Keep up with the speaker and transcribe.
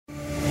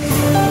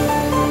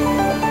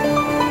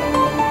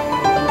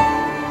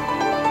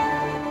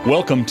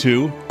Welcome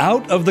to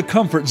Out of the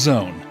Comfort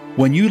Zone.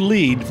 When you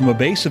lead from a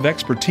base of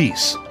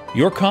expertise,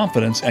 your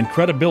confidence and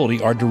credibility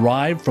are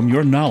derived from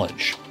your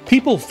knowledge.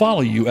 People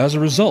follow you as a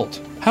result.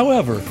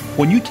 However,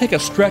 when you take a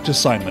stretch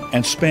assignment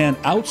and span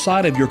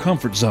outside of your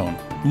comfort zone,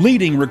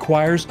 leading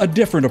requires a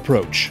different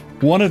approach,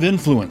 one of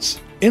influence,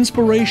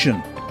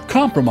 inspiration,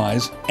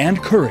 compromise,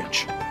 and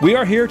courage. We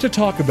are here to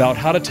talk about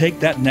how to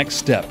take that next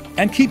step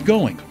and keep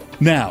going.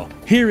 Now,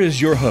 here is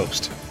your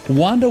host,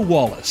 Wanda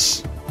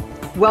Wallace.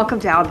 Welcome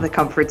to Out of the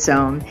Comfort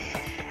Zone.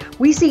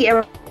 We see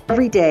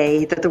every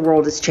day that the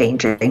world is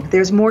changing.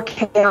 There's more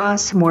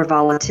chaos, more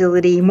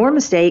volatility, more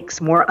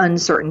mistakes, more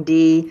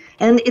uncertainty,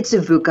 and it's a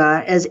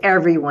VUCA, as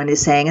everyone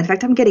is saying. In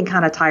fact, I'm getting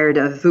kind of tired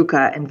of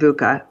VUCA and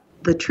VUCA.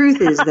 The truth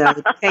is, though,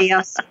 that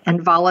chaos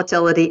and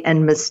volatility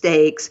and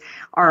mistakes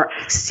are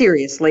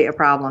seriously a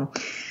problem.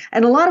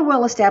 And a lot of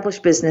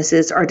well-established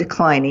businesses are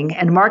declining,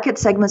 and market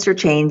segments are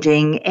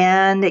changing,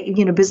 and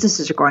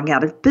businesses are going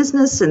out of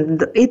business,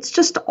 and it's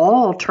just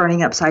all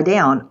turning upside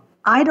down.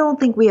 I don't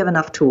think we have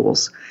enough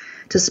tools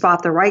to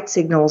spot the right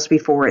signals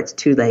before it's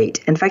too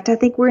late. In fact, I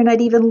think we're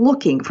not even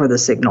looking for the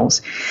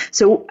signals.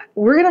 So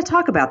we're going to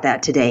talk about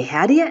that today.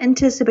 How do you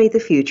anticipate the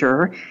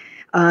future?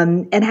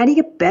 And how do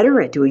you get better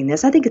at doing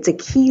this? I think it's a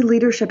key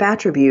leadership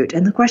attribute.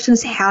 And the question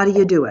is, how do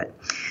you do it?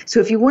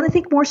 So if you want to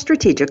think more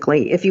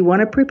strategically, if you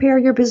want to prepare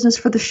your business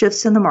for the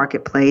shifts in the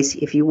marketplace,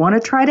 if you want to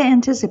try to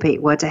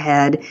anticipate what's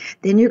ahead,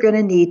 then you're going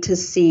to need to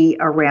see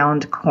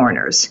around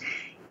corners.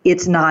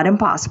 It's not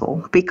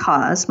impossible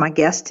because my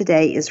guest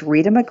today is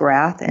Rita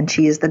McGrath, and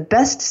she is the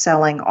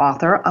best-selling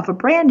author of a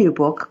brand new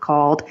book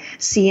called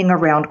Seeing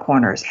Around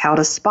Corners, How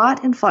to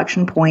Spot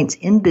Inflection Points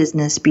in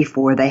Business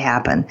Before They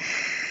Happen.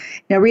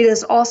 Now, Rita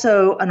is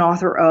also an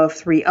author of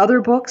 3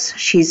 other books.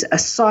 She's a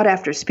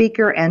sought-after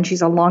speaker, and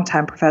she's a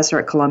longtime professor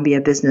at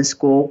Columbia Business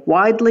School,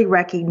 widely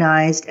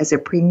recognized as a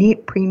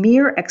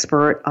premier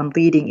expert on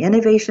leading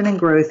innovation and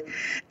growth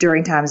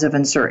during times of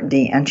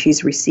uncertainty. And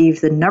she's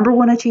received the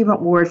 #1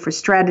 Achievement Award for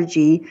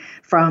Strategy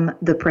from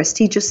the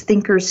prestigious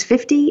Thinkers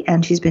 50,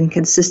 and she's been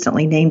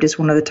consistently named as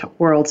one of the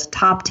world's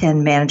top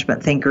 10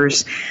 management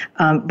thinkers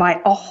by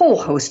a whole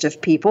host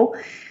of people.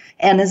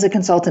 And as a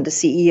consultant to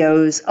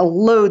CEOs,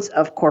 loads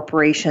of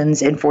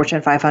corporations and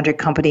Fortune 500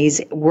 companies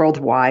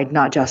worldwide,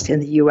 not just in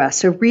the U.S.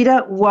 So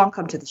Rita,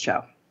 welcome to the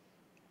show.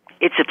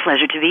 It's a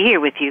pleasure to be here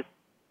with you.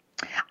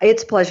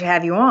 It's a pleasure to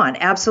have you on.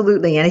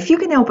 Absolutely. And if you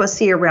can help us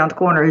see around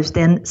corners,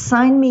 then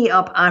sign me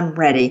up. I'm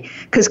ready,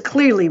 because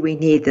clearly we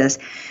need this.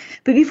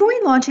 But before we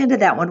launch into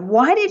that one,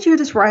 why did you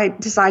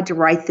decide to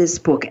write this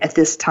book at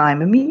this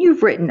time? I mean,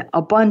 you've written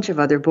a bunch of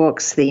other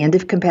books, The End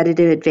of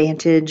Competitive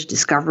Advantage,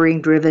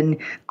 Discovering Driven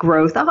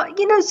Growth,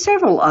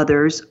 several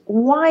others.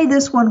 Why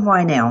this one?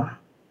 Why now?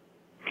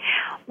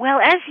 Well,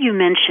 as you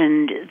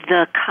mentioned,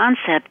 the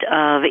concept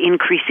of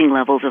increasing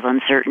levels of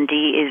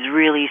uncertainty is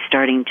really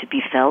starting to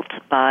be felt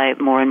by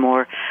more and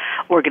more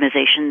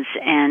organizations,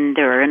 and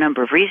there are a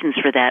number of reasons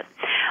for that.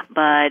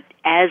 But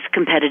as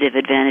competitive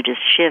advantages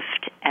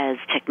shift, as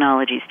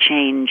technologies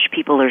change,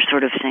 people are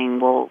sort of saying,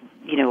 well,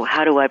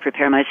 how do I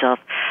prepare myself?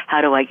 How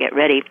do I get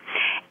ready?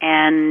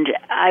 And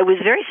I was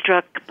very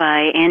struck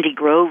by Andy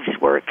Grove's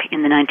work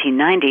in the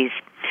 1990s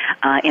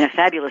in a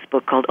fabulous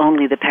book called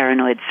Only the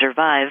Paranoid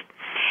Survive.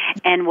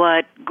 And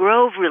what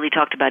Grove really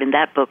talked about in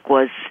that book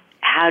was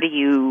how do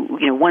you,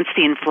 once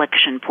the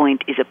inflection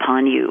point is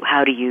upon you,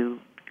 how do you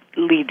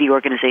lead the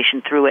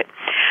organization through it?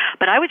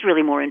 But I was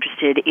really more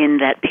interested in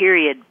that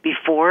period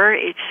before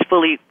it's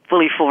fully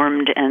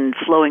formed and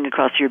flowing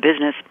across your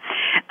business.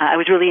 I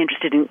was really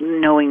interested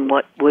in knowing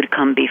what would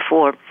come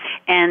before.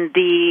 And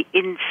the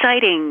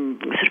inciting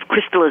sort of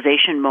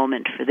crystallization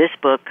moment for this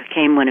book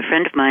came when a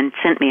friend of mine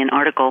sent me an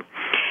article,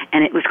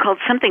 and it was called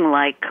something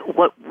like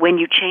When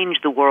You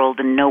Change the World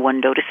and No One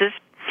Notices.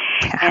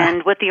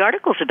 And what the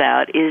article's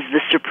about is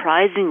the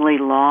surprisingly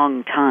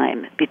long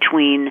time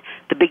between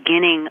the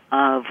beginning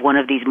of one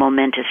of these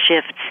momentous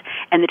shifts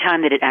and the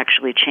time that it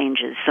actually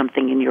changes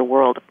something in your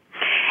world.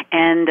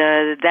 And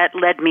that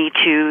led me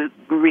to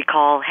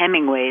recall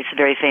Hemingway's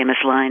very famous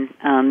line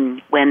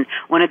when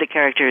one of the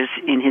characters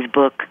in his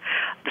book,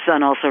 The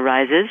Sun Also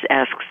Rises,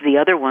 asks the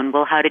other one,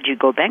 well, how did you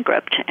go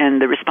bankrupt?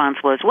 And the response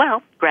was,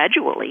 well,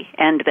 gradually,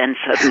 and then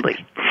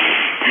suddenly.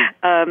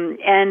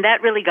 And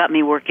that really got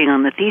me working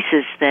on the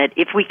thesis that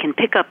if we can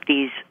pick up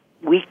these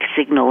weak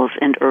signals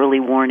and early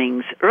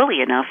warnings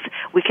early enough,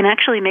 we can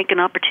actually make an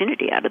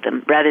opportunity out of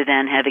them rather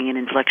than having an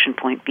inflection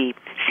point be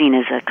seen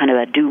as a kind of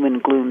a doom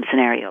and gloom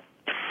scenario.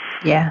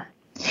 Yeah.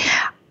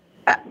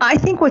 I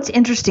think what's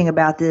interesting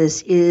about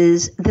this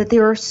is that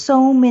there are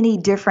so many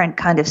different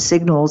kind of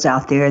signals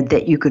out there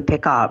that you could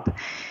pick up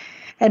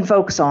and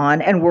focus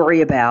on and worry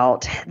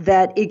about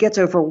that it gets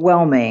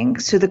overwhelming.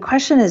 So the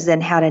question is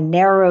then how to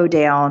narrow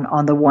down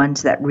on the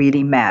ones that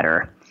really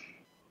matter.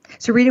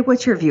 So Rita,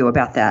 what's your view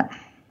about that?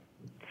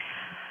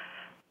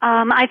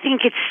 I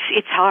think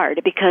it's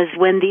hard because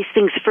when these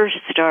things first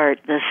start,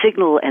 the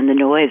signal and the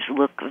noise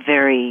look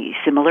very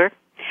similar.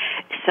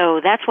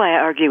 So that's why I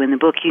argue in the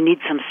book you need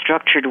some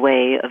structured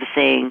way of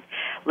saying,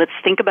 let's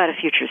think about a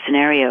future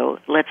scenario.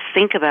 Let's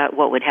think about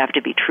what would have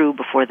to be true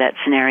before that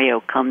scenario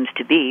comes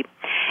to be.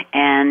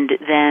 And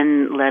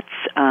then let's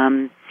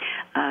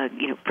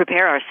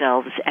prepare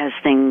ourselves as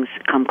things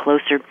come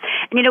closer.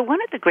 And,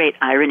 one of the great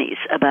ironies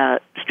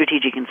about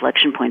strategic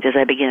inflection points as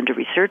I began to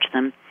research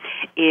them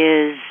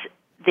is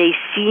they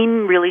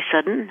seem really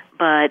sudden,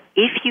 but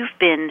if you've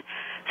been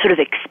sort of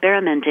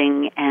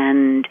experimenting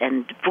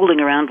and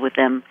fooling around with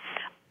them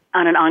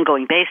on an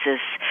ongoing basis,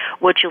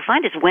 what you'll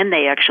find is when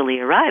they actually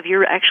arrive,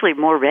 you're actually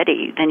more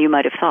ready than you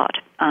might have thought.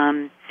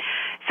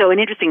 So an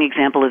interesting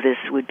example of this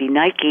would be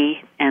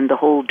Nike and the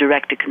whole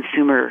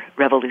direct-to-consumer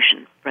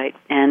revolution, right?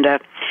 And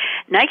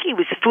Nike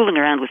was fooling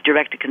around with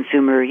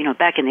direct-to-consumer,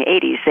 back in the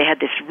 80s. They had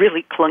this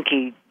really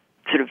clunky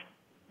sort of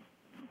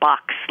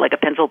box, like a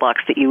pencil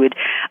box that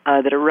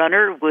a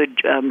runner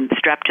would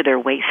strap to their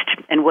waist.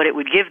 And what it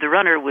would give the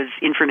runner was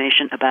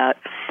information about,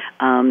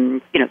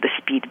 the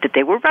speed that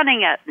they were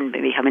running at and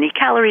maybe how many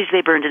calories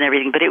they burned and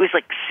everything. But it was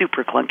like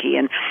super clunky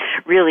and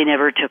really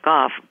never took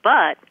off.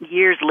 But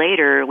years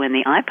later, when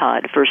the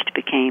iPod first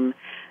became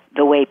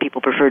the way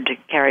people preferred to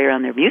carry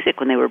around their music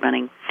when they were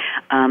running,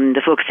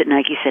 the folks at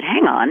Nike said,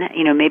 hang on,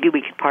 maybe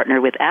we could partner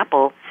with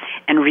Apple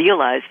and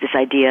realize this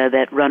idea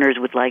that runners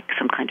would like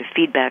some kind of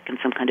feedback and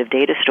some kind of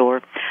data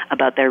store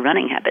about their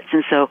running habits.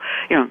 And so,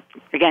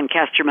 again,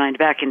 cast your mind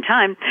back in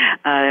time.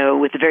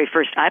 With the very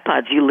first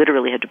iPods, you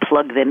literally had to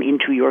plug them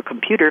into your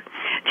computer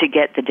to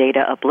get the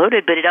data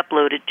uploaded, but it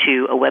uploaded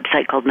to a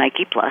website called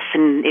Nike Plus,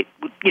 and it,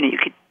 you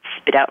could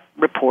spit out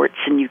reports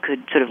and you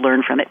could sort of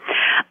learn from it.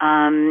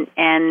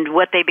 And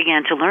what they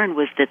began to learn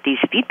was that these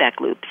feedback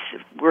loops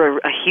were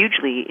a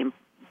hugely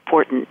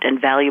important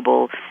and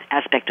valuable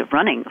aspect of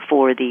running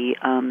for the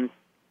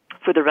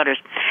runners.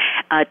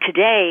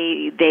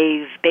 Today,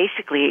 they've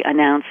basically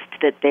announced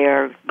that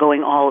they're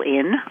going all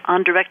in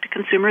on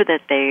direct-to-consumer,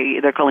 that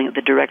they're calling it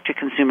the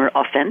direct-to-consumer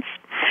offense.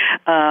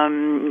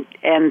 And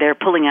they're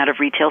pulling out of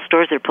retail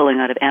stores, they're pulling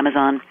out of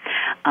Amazon.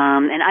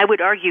 And I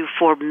would argue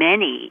for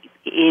many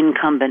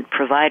incumbent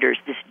providers,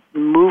 this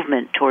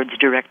movement towards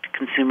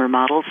direct-to-consumer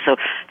models, so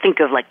think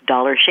of like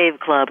Dollar Shave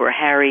Club or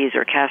Harry's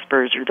or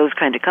Casper's or those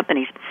kind of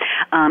companies,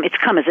 it's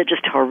come as a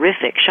just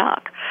horrific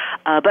shock.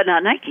 But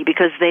not Nike,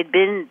 because they'd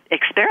been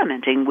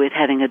experimenting with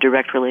having a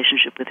direct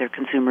relationship with their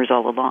consumers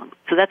all along.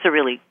 So that's a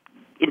really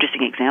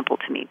interesting example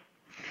to me.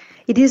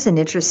 It is an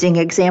interesting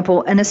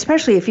example, and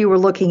especially if you were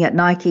looking at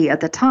Nike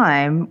at the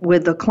time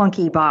with the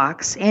clunky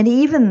box and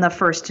even the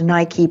first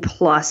Nike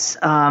Plus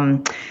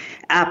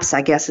apps,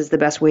 I guess is the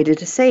best way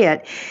to say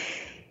it.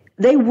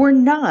 They were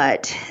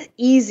not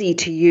easy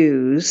to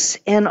use,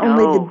 and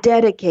only the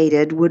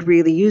dedicated would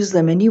really use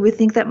them. And you would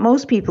think that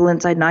most people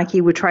inside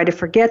Nike would try to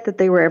forget that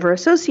they were ever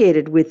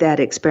associated with that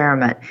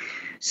experiment.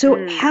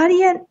 So how do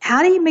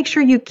you make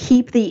sure you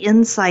keep the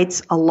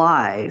insights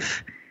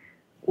alive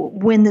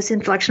when this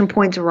inflection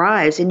point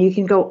arrives and you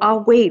can go, oh,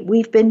 wait,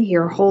 we've been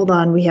here. Hold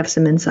on, we have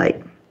some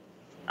insight.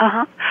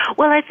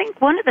 Well, I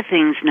think one of the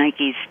things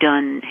Nike's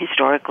done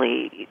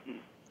historically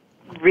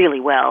really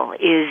well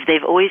is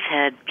they've always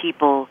had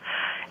people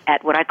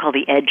at what I call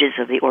the edges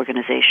of the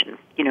organization.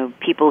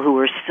 People who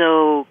were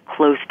so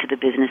close to the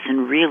business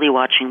and really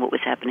watching what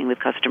was happening with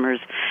customers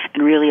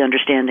and really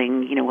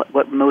understanding,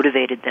 what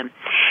motivated them.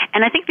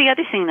 And I think the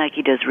other thing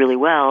Nike does really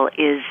well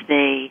is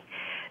they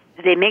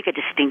make a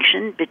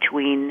distinction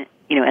between,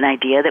 an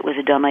idea that was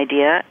a dumb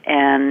idea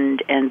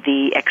and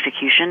the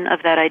execution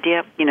of that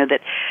idea.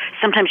 That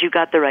sometimes you've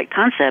got the right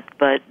concept,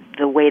 but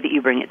the way that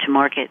you bring it to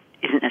market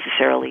isn't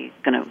necessarily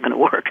going to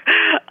work.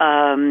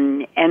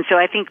 And so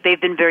I think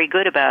they've been very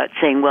good about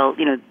saying, well,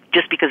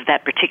 just because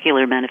that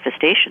particular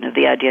manifestation of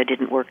the idea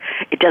didn't work,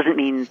 it doesn't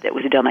mean that it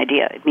was a dumb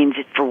idea. It means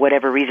that for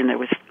whatever reason there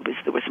were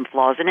some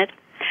flaws in it.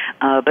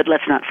 But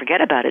let's not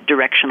forget about it.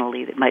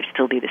 Directionally, it might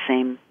still be the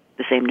same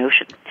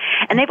notion.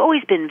 And they've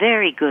always been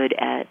very good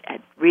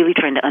at really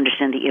trying to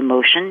understand the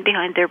emotion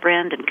behind their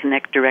brand and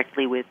connect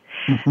directly with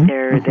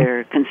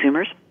their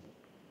consumers.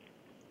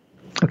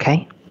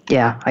 Okay.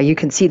 Yeah, you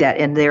can see that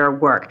in their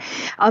work.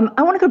 I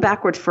want to go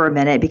backwards for a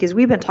minute because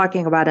we've been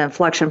talking about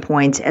inflection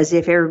points as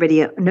if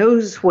everybody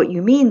knows what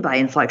you mean by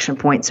inflection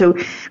point. So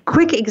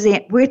quick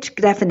which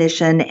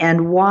definition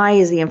and why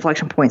is the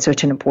inflection point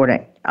such an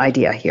important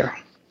idea here?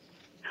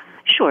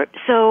 Sure.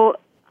 So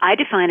I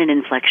define an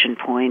inflection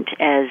point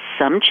as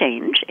some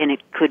change, and it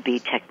could be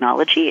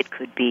technology, it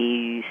could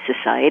be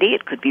society,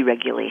 it could be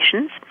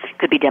regulations, it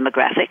could be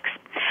demographics.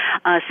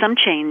 Some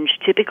change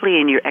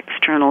typically in your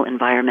external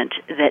environment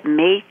that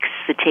makes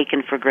the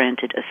taken for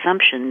granted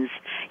assumptions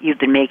you've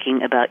been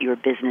making about your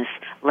business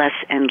less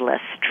and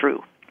less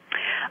true.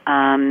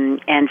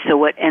 And so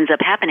what ends up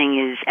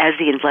happening is as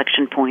the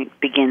inflection point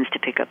begins to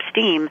pick up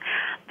steam,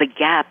 the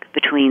gap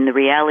between the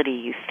reality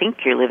you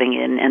think you're living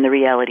in and the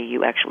reality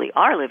you actually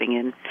are living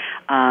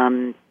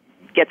in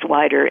gets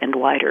wider and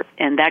wider.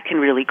 And that can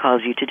really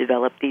cause you to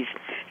develop these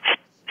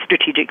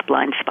strategic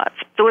blind spots.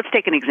 So let's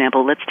take an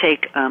example. Let's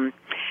take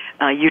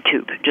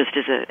YouTube, just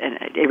as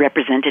a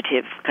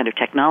representative kind of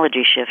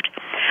technology shift.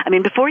 I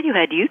mean, before you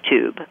had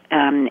YouTube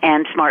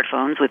and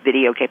smartphones with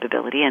video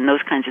capability and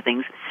those kinds of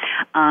things,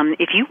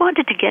 if you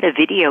wanted to get a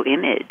video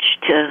image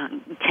to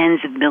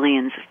tens of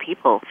millions of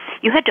people,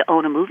 you had to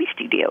own a movie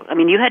studio. I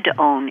mean, you had to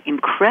own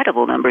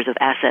incredible numbers of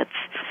assets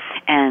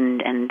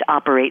and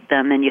operate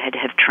them, and you had to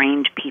have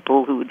trained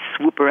people who would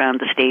swoop around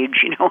the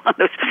stage, on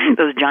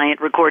those giant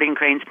recording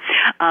cranes.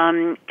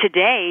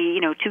 Today,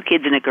 two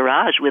kids in a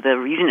garage with a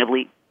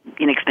reasonably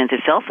inexpensive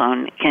cell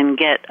phone can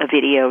get a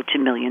video to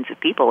millions of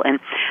people. And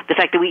the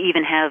fact that we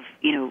even have,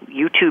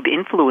 YouTube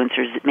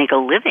influencers that make a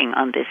living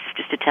on this is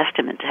just a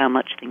testament to how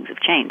much things have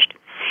changed.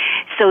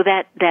 So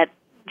that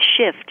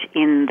shift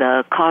in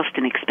the cost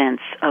and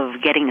expense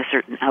of getting a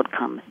certain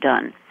outcome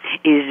done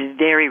is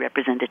very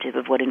representative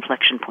of what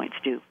inflection points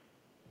do.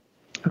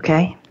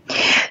 Okay.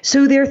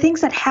 So there are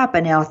things that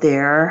happen out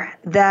there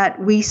that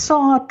we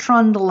saw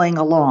trundling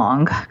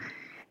along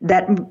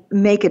that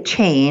make a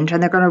change,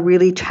 and they're going to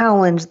really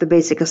challenge the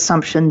basic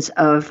assumptions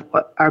of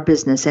our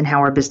business and how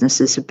our business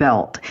is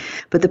built.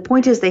 But the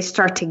point is they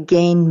start to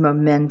gain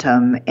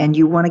momentum, and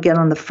you want to get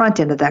on the front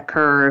end of that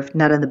curve,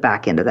 not on the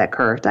back end of that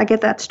curve. Did I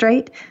get that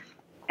straight?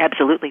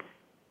 Absolutely.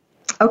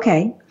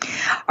 Okay.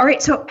 All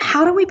right. So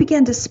how do we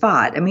begin to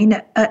spot? I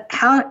mean,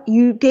 how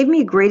you gave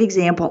me a great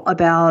example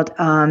about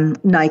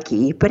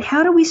Nike, but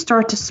how do we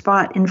start to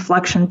spot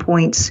inflection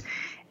points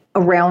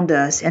around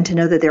us and to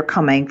know that they're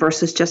coming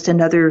versus just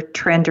another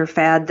trend or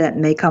fad that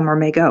may come or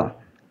may go?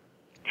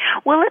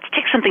 Well, let's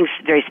take something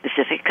very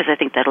specific because I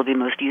think that'll be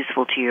most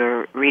useful to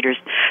your readers.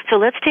 So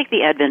let's take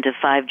the advent of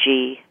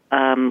 5G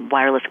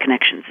wireless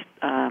connections,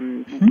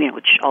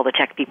 which all the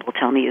tech people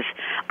tell me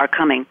are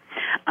coming.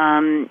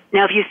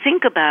 Now, if you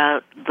think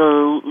about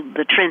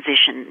the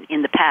transition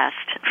in the past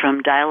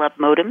from dial-up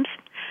modems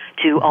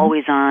to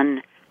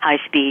always-on,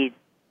 high-speed,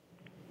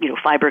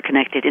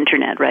 fiber-connected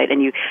internet, right?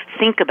 And you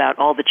think about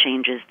all the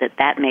changes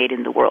that made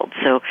in the world.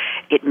 So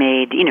it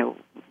made,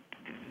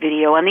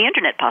 video on the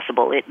internet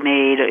possible. It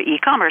made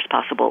e-commerce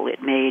possible.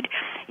 It made,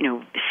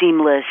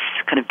 seamless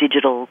kind of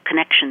digital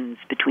connections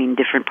between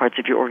different parts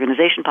of your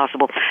organization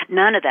possible.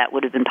 None of that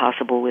would have been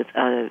possible with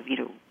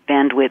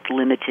bandwidth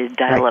limited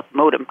dial-up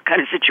modem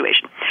kind of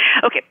situation.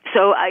 Okay,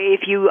 so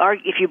if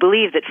you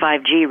believe that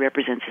 5G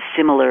represents a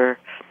similar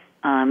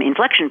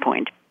inflection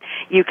point,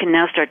 you can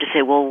now start to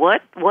say, well,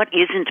 what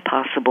isn't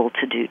possible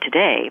to do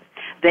today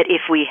that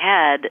if we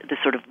had the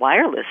sort of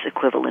wireless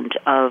equivalent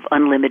of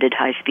unlimited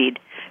high-speed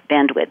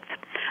bandwidth,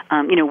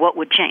 what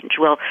would change?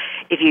 Well,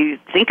 if you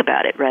think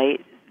about it,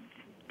 right,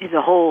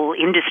 the whole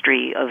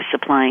industry of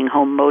supplying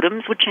home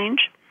modems would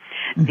change.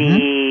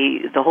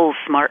 Mm-hmm. The whole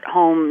smart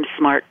home,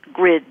 smart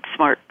grid,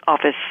 smart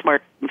office,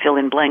 smart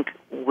fill-in blank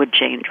would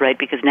change, right?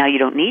 Because now you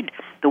don't need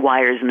the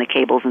wires and the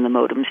cables and the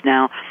modems.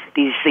 Now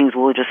these things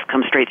will just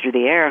come straight through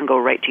the air and go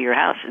right to your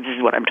house. This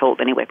is what I'm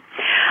told anyway.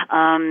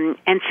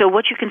 And so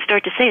what you can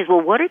start to say is,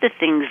 well, what are the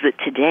things that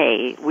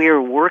today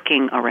we're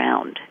working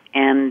around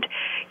and,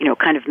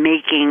 kind of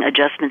making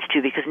adjustments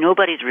to, because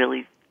nobody's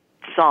really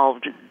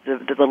solved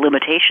the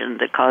limitation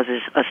that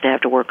causes us to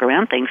have to work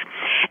around things.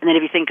 And then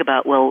if you think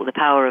about, well, the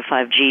power of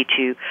 5G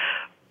to,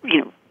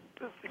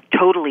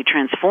 totally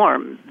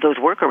transform those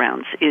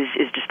workarounds is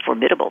just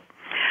formidable.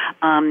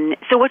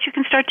 So what you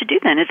can start to do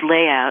then is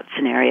lay out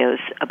scenarios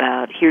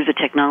about here's a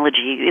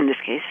technology, in this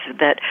case,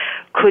 that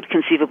could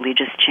conceivably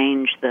just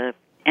change the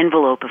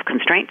envelope of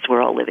constraints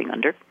we're all living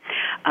under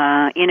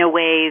in a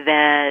way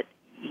that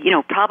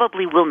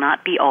probably will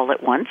not be all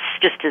at once,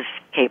 just as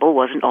cable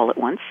wasn't all at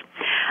once.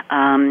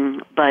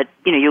 But,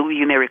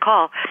 you may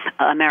recall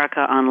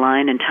America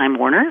Online and Time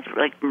Warner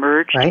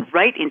merged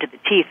right into the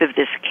teeth of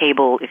this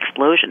cable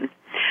explosion,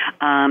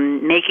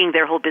 making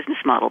their whole business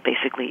model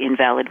basically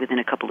invalid within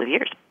a couple of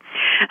years.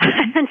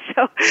 And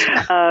so,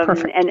 I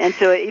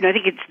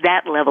think it's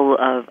that level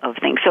of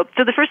things. So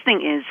the first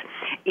thing is,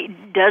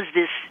 does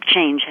this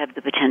change have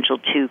the potential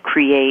to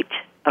create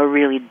a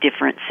really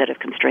different set of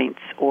constraints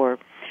or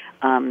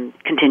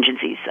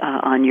contingencies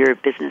on your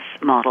business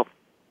model?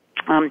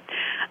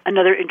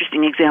 Another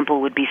interesting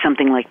example would be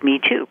something like Me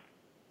Too,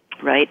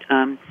 right?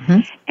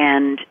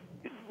 And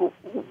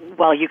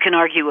while you can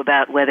argue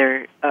about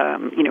whether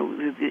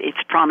its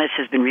promise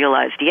has been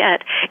realized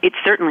yet, it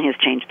certainly has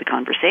changed the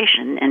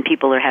conversation, and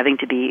people are having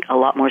to be a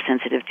lot more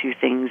sensitive to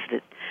things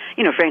that,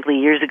 frankly,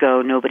 years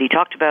ago nobody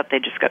talked about. They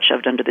just got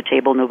shoved under the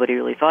table. Nobody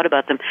really thought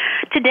about them.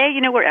 Today,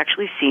 we're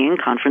actually seeing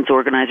conference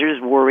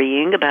organizers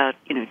worrying about,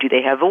 do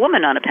they have a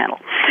woman on a panel?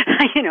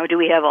 Do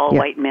we have all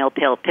white male,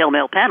 pale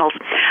male panels?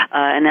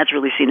 And that's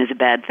really seen as a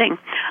bad thing.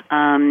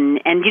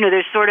 And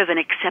there's sort of an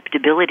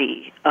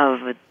acceptability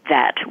of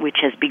that which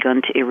has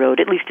begun to erode,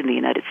 at least in the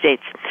United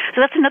States.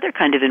 So that's another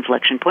kind of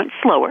inflection point,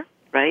 slower,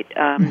 right?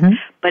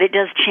 But it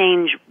does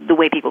change the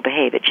way people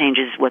behave. It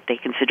changes what they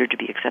consider to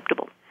be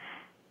acceptable.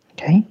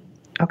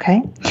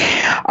 Okay.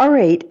 All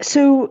right.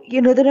 So,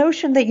 the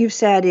notion that you've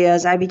said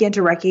is I begin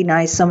to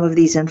recognize some of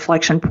these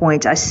inflection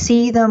points. I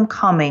see them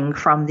coming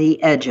from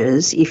the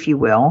edges, if you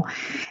will.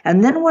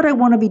 And then what I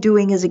want to be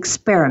doing is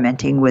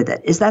experimenting with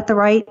it. Is that the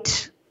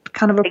right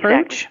kind of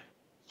approach?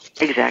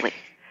 Exactly.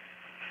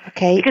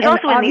 Okay. Because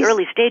also in the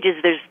early stages,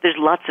 there's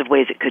lots of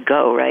ways it could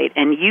go, right?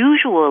 And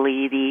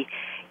usually the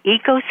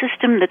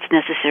ecosystem that's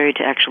necessary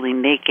to actually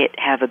make it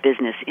have a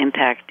business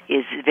impact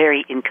is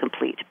very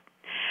incomplete.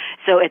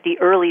 So at the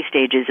early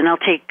stages, and I'll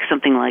take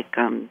something like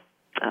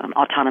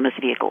autonomous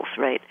vehicles,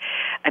 right?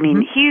 I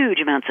mean, huge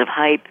amounts of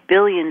hype,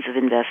 billions of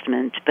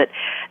investment, but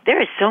there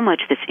is so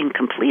much that's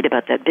incomplete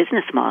about that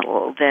business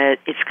model that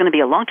it's going to be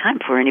a long time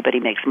before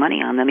anybody makes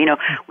money on them. You know,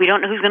 we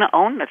don't know who's going to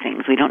own the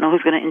things. We don't know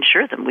who's going to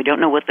insure them. We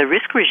don't know what the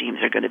risk regimes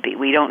are going to be.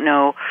 We don't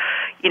know,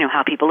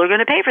 how people are going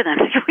to pay for them.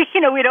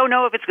 We don't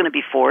know if it's going to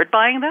be Ford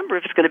buying them or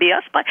if it's going to be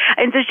us buying.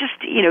 And there's just,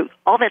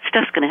 all that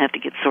stuff's going to have to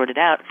get sorted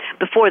out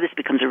before this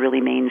becomes a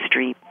really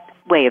mainstream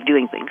way of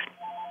doing things.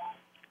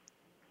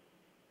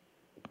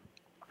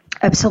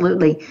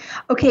 Absolutely.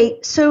 Okay,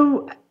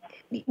 so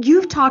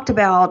you've talked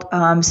about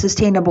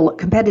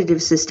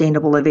competitive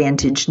sustainable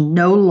advantage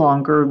no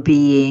longer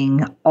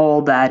being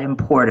all that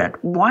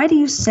important. Why do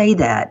you say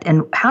that?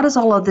 And how does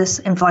all of this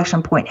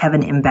inflection point have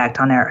an impact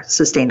on our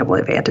sustainable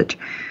advantage?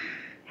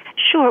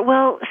 Sure.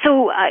 Well,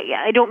 so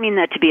I don't mean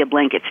that to be a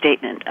blanket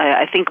statement.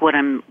 I think what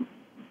I'm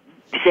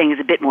saying is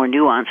a bit more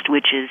nuanced,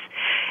 which is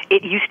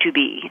it used to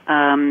be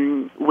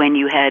when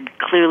you had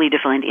clearly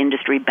defined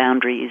industry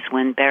boundaries,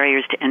 when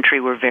barriers to entry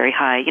were very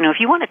high. If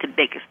you wanted to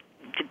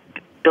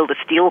build a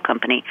steel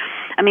company,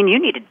 I mean, you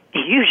needed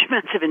huge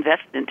amounts of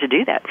investment to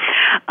do that.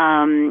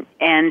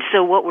 And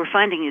so what we're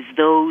finding is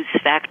those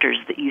factors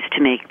that used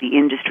to make the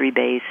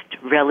industry-based,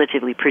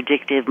 relatively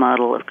predictive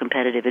model of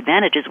competitive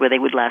advantages, where they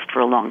would last for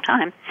a long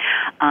time,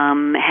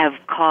 have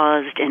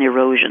caused an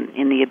erosion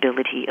in the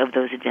ability of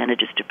those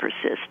advantages to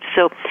persist.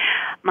 So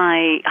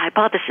my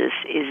hypothesis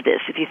is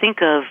this. If you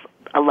think of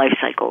a life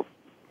cycle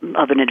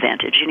of an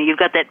advantage. You've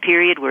got that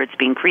period where it's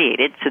being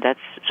created, so that's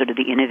sort of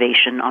the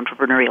innovation,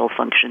 entrepreneurial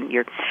function.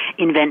 You're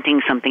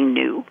inventing something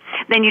new.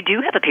 Then you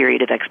do have a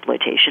period of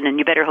exploitation, and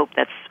you better hope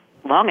that's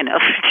long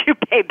enough to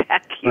pay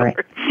back your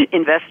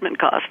investment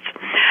costs.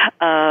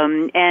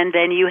 And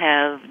then you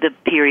have the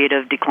period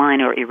of decline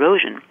or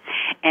erosion.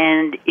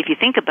 And if you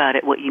think about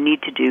it, what you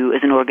need to do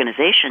as an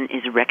organization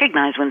is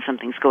recognize when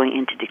something's going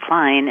into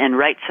decline and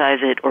right-size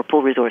it or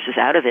pull resources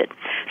out of it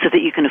so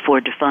that you can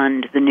afford to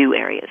fund the new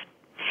areas.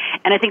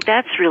 And I think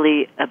that's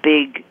really a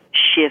big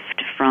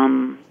shift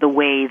from the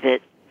way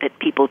that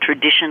people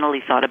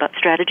traditionally thought about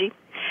strategy.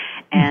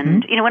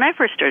 And, when I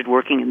first started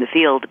working in the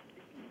field,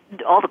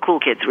 all the cool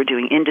kids were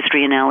doing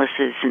industry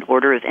analysis and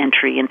order of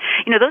entry. And,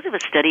 those of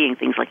us studying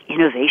things like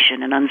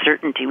innovation and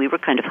uncertainty, we were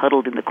kind of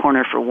huddled in the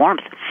corner for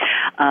warmth,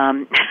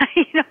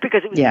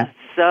 because it was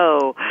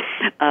so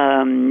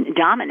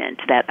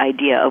dominant, that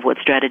idea of what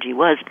strategy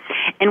was.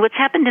 And what's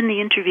happened in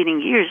the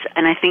intervening years,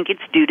 and I think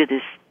it's due to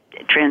this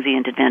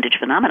transient advantage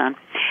phenomenon,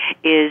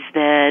 is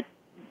that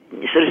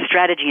sort of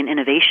strategy and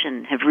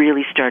innovation have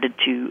really started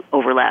to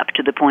overlap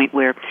to the point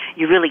where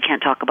you really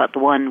can't talk about the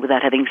one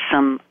without having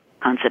some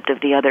concept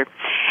of the other.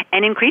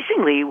 And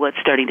increasingly what's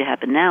starting to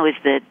happen now is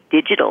that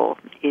digital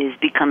is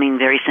becoming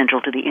very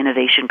central to the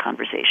innovation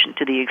conversation,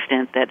 to the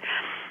extent that,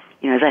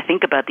 as I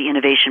think about the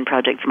innovation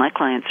projects my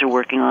clients are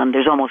working on,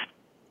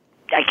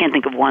 I can't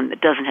think of one that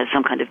doesn't have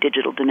some kind of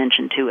digital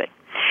dimension to it.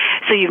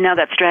 So you've now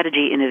got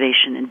strategy,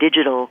 innovation, and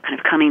digital kind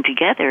of coming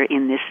together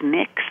in this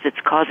mix that's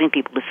causing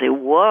people to say,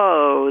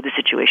 whoa, the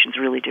situation's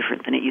really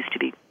different than it used to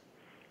be.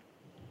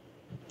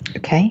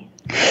 Okay.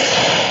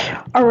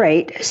 All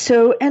right.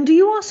 So, and do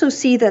you also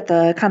see that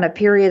the kind of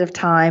period of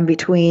time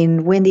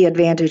between when the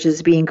advantage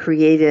is being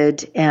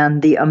created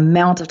and the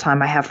amount of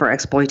time I have for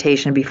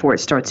exploitation before it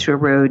starts to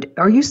erode,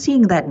 are you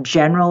seeing that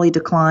generally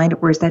decline,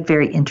 or is that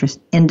very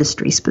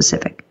industry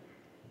specific?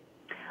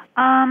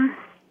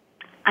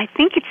 I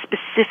think it's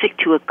specific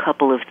to a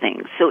couple of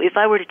things. So if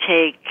I were to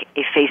take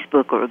a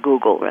Facebook or a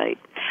Google, right,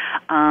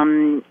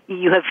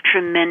 you have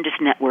tremendous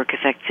network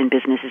effects in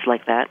businesses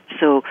like that.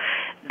 So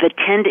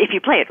if you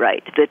play it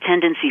right, the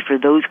tendency for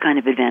those kind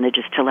of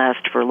advantages to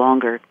last for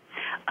longer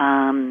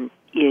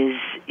is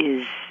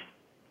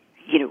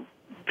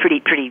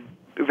pretty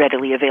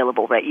readily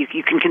available, right?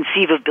 You can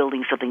conceive of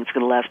building something that's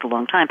going to last a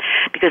long time,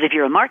 because if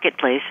you're a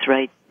marketplace,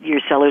 right, your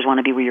sellers want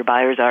to be where your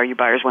buyers are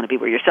want to be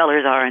where your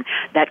sellers are, and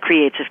that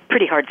creates a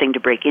pretty hard thing to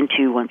break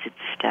into once it's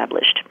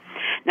established.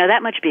 Now,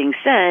 that much being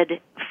said,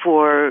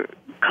 for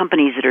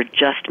companies that are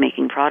just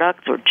making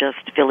products or just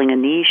filling a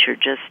niche or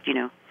just,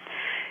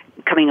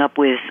 coming up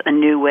with a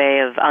new way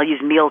of, I'll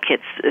use meal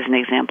kits as an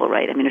example,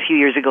 right? I mean, a few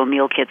years ago,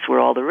 meal kits were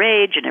all the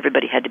rage, and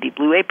everybody had to be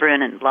Blue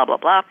Apron and blah, blah,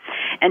 blah.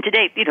 And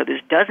today,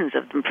 there's dozens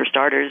of them for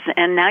starters,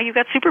 and now you've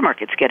got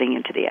supermarkets getting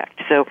into the act.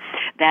 So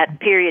that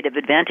period of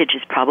advantage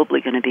is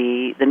probably going to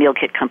be the meal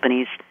kit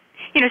companies,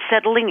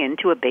 settling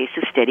into a base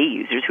of steady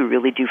users who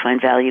really do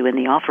find value in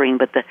the offering,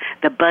 but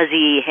the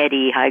buzzy,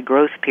 heady,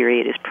 high-growth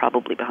period is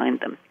probably behind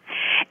them.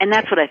 And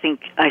that's what I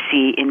think I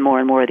see in more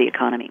and more of the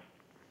economy.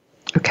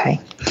 Okay.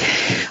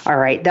 All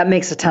right. That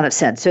makes a ton of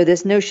sense. So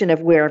this notion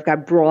of where I've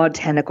got broad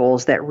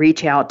tentacles that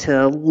reach out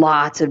to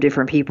lots of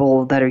different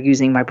people that are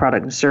using my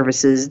product and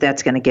services,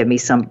 that's going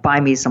to buy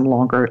me some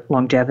longer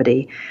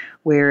longevity.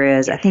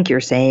 Whereas I think you're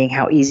saying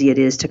how easy it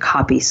is to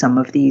copy some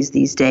of these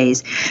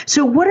days.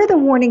 So what are the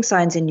warning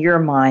signs in your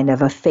mind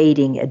of a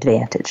fading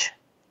advantage?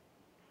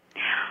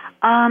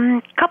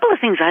 Couple of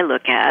things I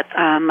look at.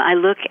 I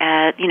look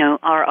at,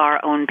 are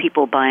our own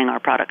people buying our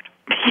product?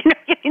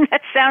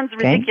 That sounds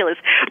ridiculous,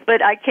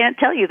 but I can't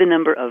tell you the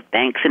number of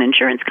banks and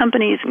insurance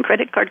companies and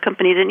credit card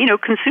companies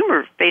and,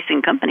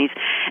 consumer-facing companies,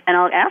 and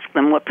I'll ask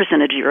them what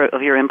percentage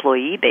of your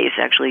employee base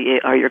actually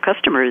are your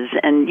customers,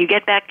 and you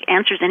get back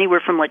answers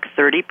anywhere from like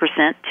 30%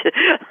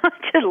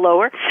 to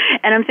lower,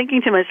 and I'm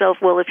thinking to myself,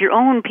 well, if your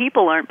own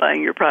people aren't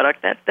buying your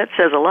product, that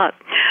says a lot.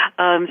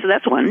 So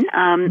that's one.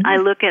 I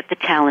look at the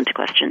talent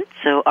question.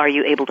 So are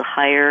you able to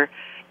hire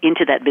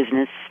into that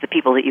business the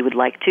people that you would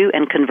like to,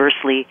 and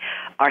conversely,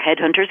 are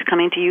headhunters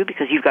coming to you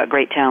because you've got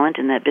great talent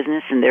in that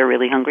business and they're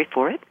really hungry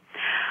for it?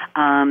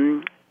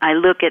 I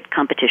look at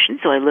competition,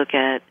 so I look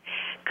at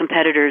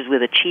competitors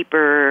with a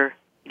cheaper,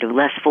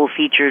 less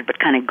full-featured but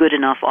kind of good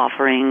enough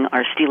offering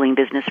are stealing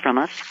business from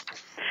us.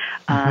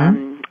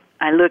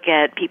 I look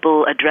at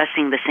people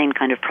addressing the same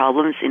kind of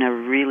problems in a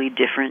really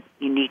different,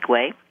 unique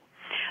way.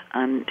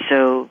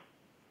 So,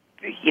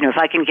 if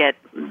I can get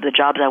the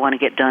jobs I want to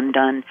get done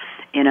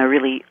in a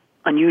really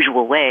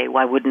unusual way,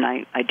 why wouldn't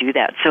I do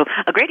that? So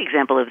a great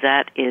example of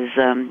that is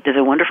there's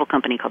a wonderful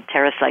company called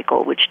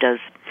TerraCycle, which does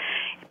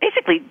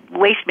basically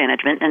waste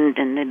management, and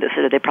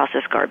so they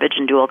process garbage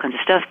and do all kinds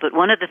of stuff. But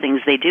one of the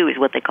things they do is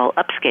what they call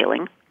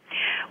upscaling,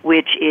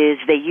 which is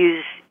they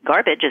use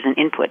garbage as an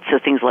input. So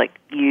things like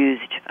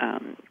used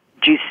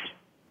juice,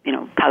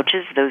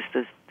 pouches, those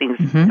things,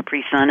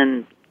 Capri Sun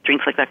and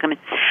drinks like that come in.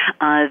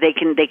 They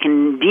can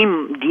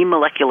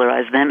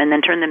demolecularize them and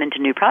then turn them into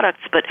new products.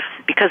 But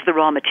because the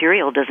raw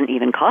material doesn't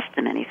even cost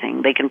them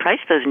anything, they can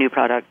price those new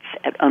products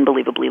at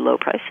unbelievably low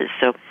prices.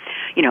 So,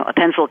 a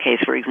pencil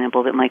case, for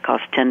example, that might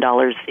cost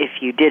 $10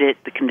 if you did it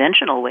the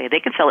conventional way, they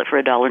can sell it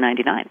for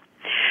 $1.99.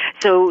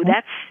 So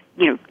that's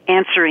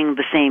answering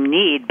the same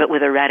need, but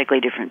with a radically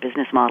different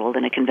business model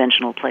than a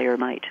conventional player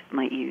might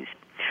use.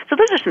 So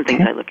those are some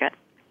things I look at.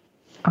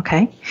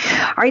 Okay.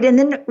 All right. And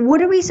then what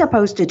are we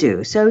supposed to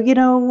do? So,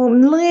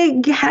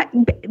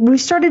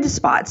 we've started to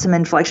spot some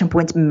inflection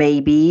points,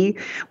 maybe.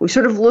 We've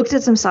sort of looked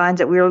at some signs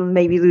that we're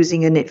maybe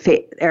losing and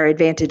our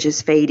advantage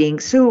is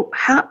fading. So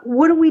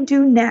what do we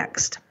do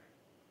next?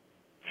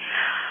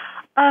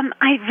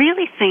 I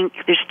really think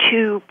there's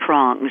two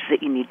prongs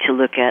that you need to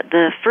look at.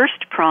 The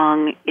first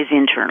prong is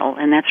internal,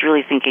 and that's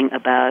really thinking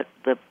about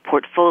the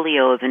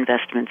portfolio of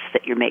investments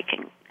that you're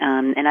making.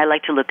 And I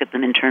like to look at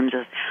them in terms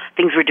of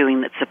things we're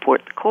doing that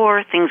support the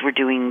core, things we're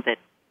doing that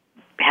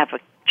have a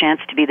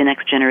chance to be the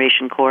next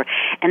generation core.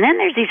 And then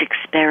there's these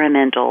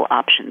experimental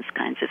options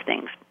kinds of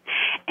things.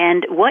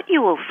 And what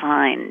you will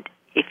find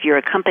if you're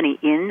a company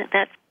in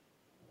that,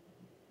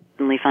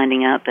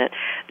 finding out that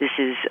this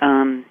is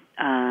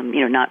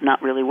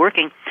not really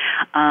working,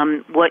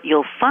 what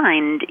you'll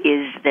find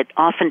is that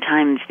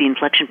oftentimes the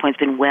inflection point's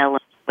been well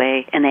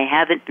away, and they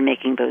haven't been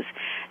making those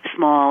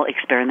small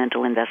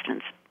experimental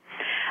investments.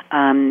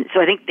 So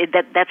I think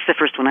that's the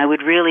first one. I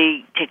would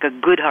really take a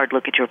good hard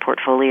look at your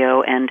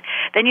portfolio, and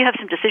then you have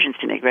some decisions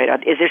to make, right?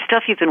 Is there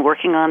stuff you've been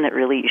working on that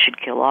really you should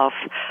kill off?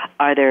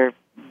 Are there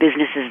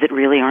businesses that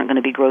really aren't going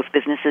to be growth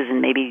businesses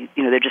and maybe,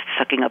 they're just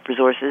sucking up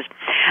resources?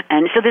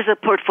 And so there's a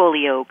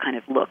portfolio kind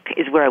of look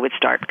is where I would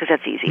start, because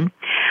that's easy.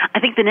 I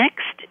think the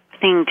next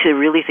thing to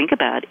really think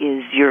about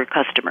is your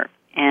customer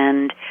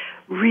and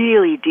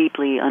really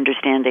deeply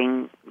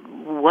understanding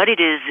what it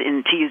is,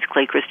 and to use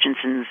Clay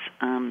Christensen's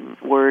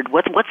word,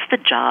 what's the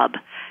job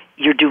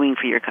you're doing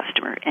for your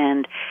customer,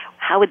 and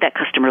how would that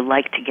customer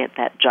like to get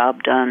that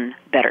job done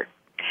better?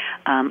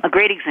 A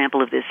great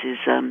example of this is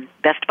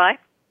Best Buy.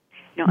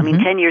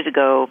 10 years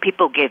ago,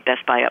 people gave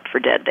Best Buy up for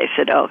dead. They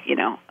said,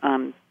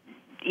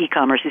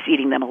 e-commerce is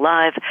eating them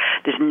alive.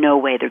 There's no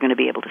way they're going to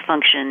be able to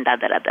function,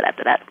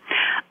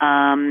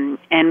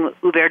 And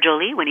Hubert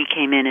Joly, when he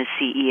came in as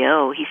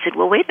CEO, he said,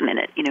 well, wait a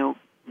minute,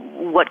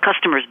 what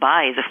customers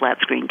buy is a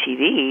flat-screen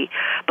TV,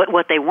 but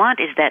what they want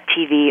is that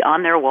TV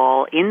on their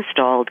wall,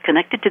 installed,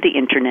 connected to the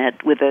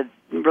Internet with a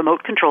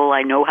remote control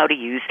I know how to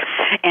use,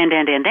 and,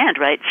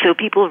 right? So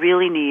people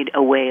really need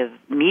a way of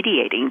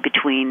mediating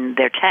between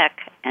their tech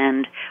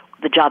and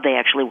the job they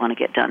actually want to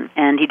get done.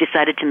 And he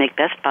decided to make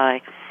Best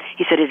Buy.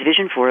 He said his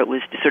vision for it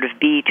was to sort of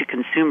be to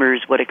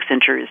consumers what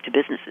Accenture is to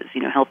businesses,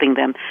 helping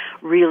them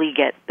really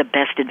get the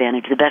best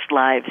advantage, the best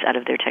lives out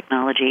of their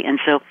technology. And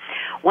so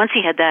once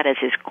he had that as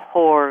his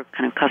core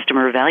kind of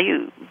customer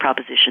value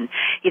proposition,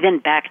 he then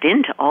backed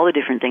into all the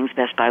different things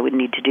Best Buy would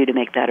need to do to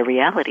make that a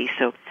reality.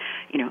 So,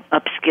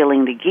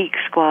 upskilling the Geek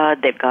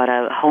Squad. They've got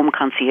a home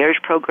concierge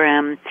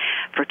program.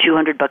 For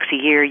 $200 a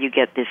year, you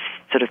get this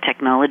sort of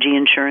technology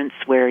insurance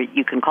where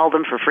you can call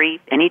them for free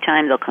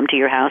anytime. They'll come to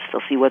your house.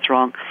 They'll see what's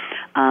wrong.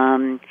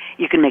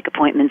 You can make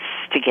appointments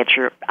to get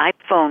your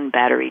iPhone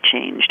battery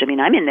changed. I mean,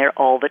 I'm in there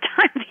all the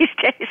time these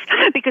days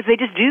because they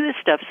just do this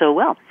stuff so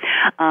well.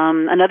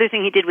 Another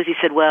thing he did was he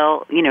said,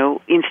 well,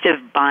 instead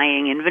of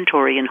buying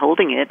inventory and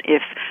holding it,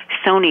 if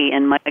Sony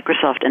and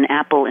Microsoft and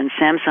Apple and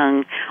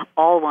Samsung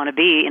all want to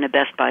be in a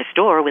Best Buy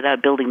store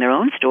without building their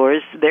own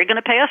stores, they're going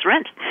to pay us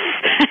rent.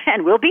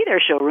 And we'll be their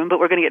showroom, but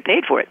we're going to get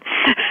paid for it.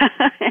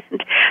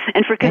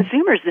 and for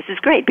consumers, this is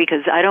great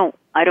because I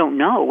don't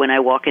know when I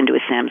walk into a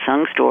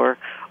Samsung store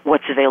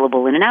what's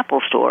available in an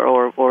Apple store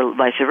or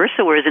vice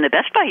versa, whereas in a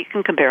Best Buy you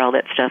can compare all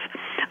that stuff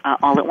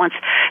all at once.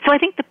 So I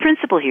think the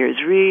principle here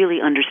is really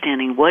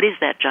understanding what is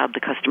that job the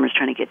customer is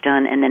trying to get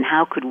done, and then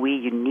how could we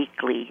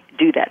uniquely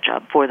do that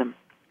job for them.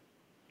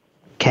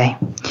 Okay.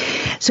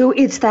 So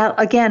it's that,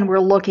 again, we're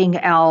looking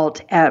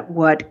out at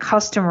what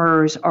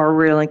customers are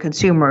really,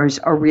 consumers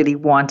are really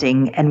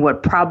wanting and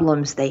what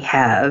problems they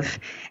have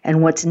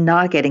and what's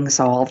not getting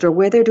solved or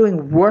where they're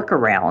doing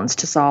workarounds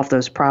to solve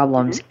those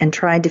problems and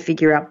trying to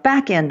figure out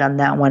back end on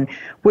that one,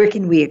 where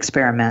can we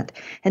experiment?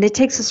 And it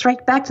takes us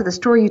right back to the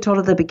story you told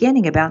at the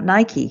beginning about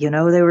Nike. They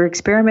were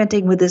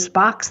experimenting with this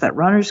box that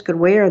runners could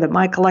wear that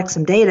might collect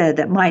some data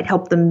that might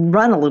help them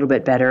run a little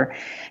bit better.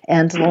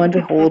 And lo and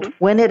behold,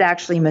 when it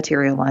actually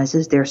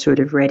materializes, they're sort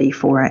of ready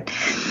for it.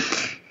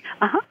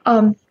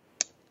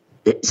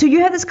 So you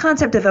have this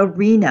concept of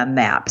arena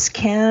maps.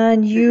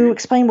 Can you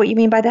explain what you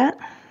mean by that?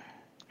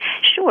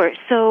 Sure.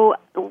 So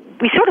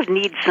we sort of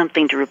need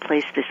something to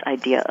replace this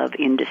idea of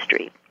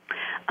industry.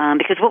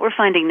 Because what we're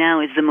finding now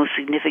is the most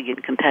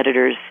significant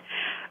competitors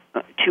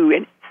to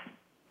an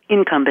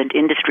incumbent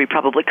industry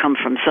probably come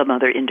from some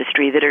other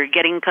industry that are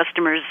getting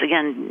customers,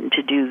 again,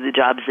 to do the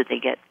jobs that they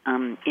get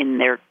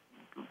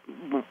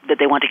that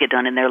they want to get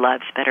done in their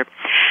lives better.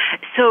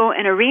 So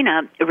an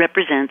arena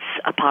represents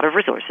a pot of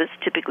resources,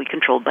 typically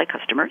controlled by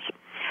customers,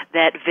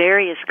 that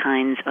various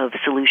kinds of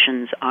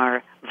solutions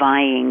are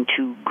vying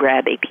to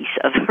grab a piece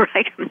of,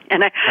 right?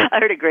 And I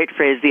heard a great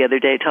phrase the other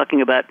day talking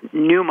about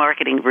new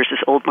marketing versus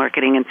old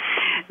marketing, and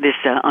this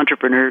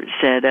entrepreneur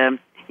said,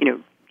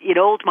 in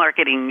old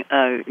marketing,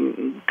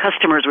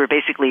 customers were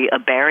basically a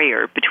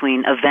barrier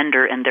between a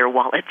vendor and their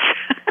wallets.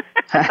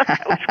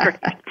 That was great.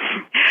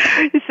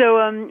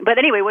 So, but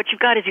anyway, what you've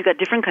got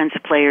different kinds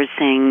of players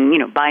saying,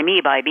 buy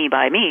me, buy me,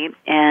 buy me.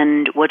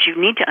 And what you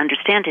need to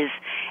understand is,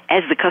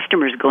 as the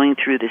customer is going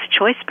through this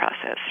choice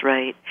process,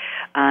 right?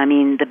 I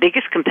mean, the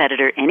biggest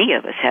competitor any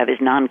of us have is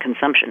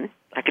non-consumption.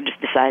 I could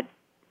just decide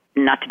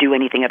not to do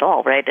anything at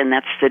all, right? And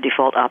that's the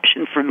default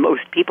option for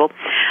most people.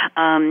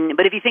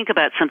 But if you think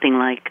about something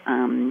like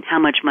how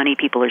much money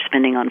people are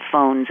spending on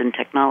phones and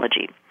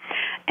technology,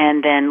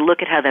 and then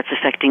look at how that's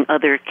affecting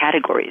other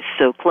categories,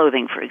 so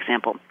clothing, for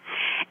example.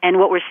 And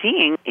what we're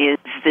seeing is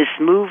this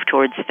move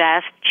towards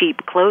fast,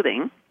 cheap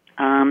clothing,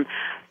 kind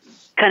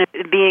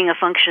of being a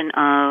function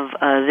of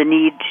the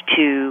need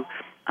to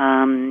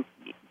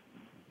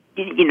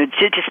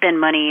to spend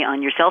money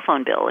on your cell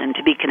phone bill and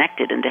to be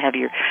connected and to have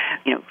your,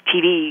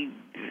 TV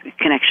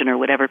connection or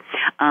whatever.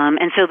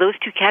 And so those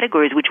two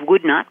categories, which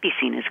would not be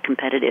seen as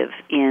competitive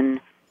in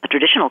a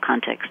traditional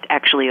context,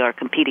 actually are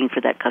competing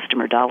for that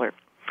customer dollar.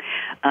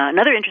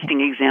 Another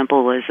interesting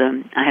example was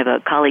I have a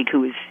colleague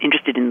who was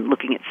interested in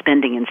looking at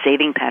spending and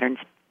saving patterns.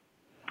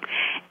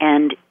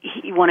 And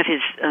one of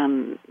his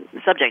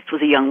subjects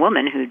was a young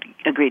woman who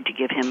agreed to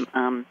give him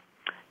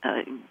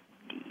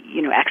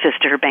access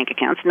to her bank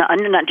accounts,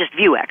 not just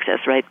view access,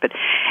 right?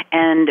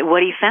 And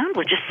what he found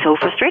was just so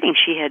frustrating.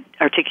 She had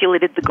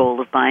articulated the goal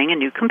of buying a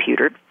new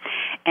computer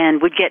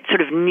and would get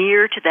sort of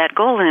near to that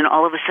goal, and then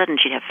all of a sudden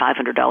she'd have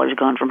 $500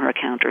 gone from her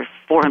account or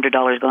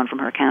 $400 gone from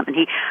her account, and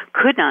he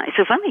could not.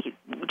 So finally he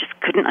just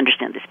couldn't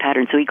understand this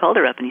pattern. So he called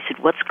her up and he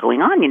said, "What's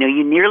going on?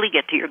 You nearly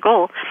get to your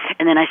goal,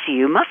 and then I see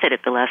you muff it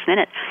at the last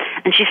minute."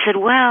 And she said,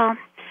 "Well,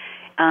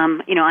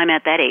 I'm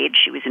at that age."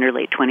 She was in her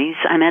late 20s.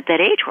 "I'm at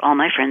that age where all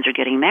my friends are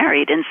getting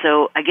married. And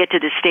so I get to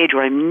this stage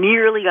where I've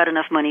nearly got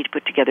enough money to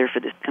put together for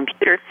this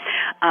computer.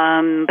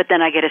 But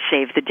then I get to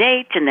save the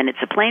date, and then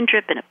it's a plane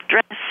trip and a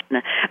dress and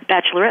a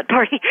bachelorette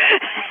party.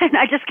 And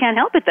I just can't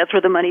help it. That's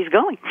where the money's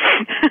going."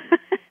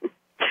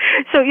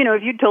 So,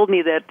 if you told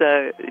me that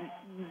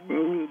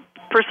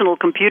personal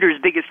computer's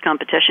biggest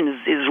competition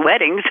is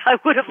weddings, I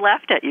would have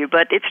laughed at you,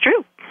 but it's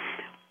true.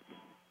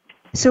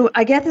 So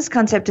I get this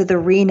concept of the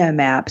arena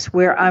maps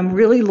where I'm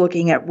really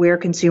looking at where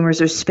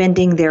consumers are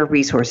spending their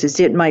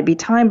resources. It might be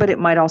time, but it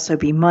might also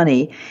be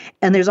money.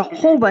 And there's a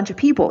whole bunch of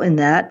people in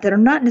that are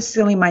not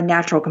necessarily my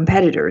natural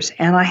competitors.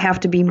 And I have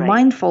to be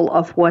mindful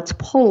of what's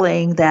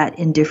pulling that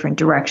in different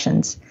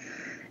directions.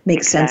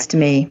 Makes sense to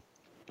me.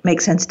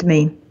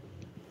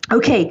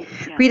 Okay,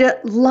 Rita,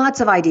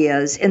 lots of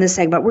ideas in this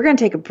segment. We're going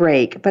to take a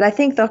break, but I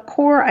think the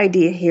core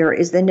idea here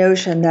is the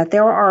notion that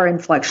there are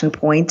inflection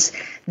points.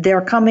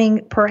 They're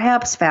coming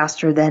perhaps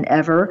faster than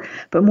ever,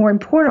 but more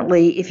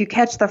importantly, if you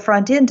catch the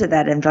front end of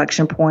that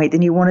inflection point,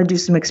 then you want to do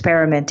some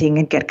experimenting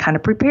and get kind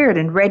of prepared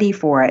and ready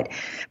for it.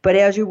 But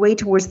as you wait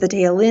towards the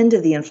tail end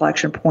of the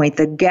inflection point,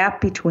 the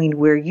gap between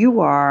where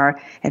you are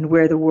and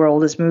where the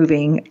world is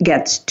moving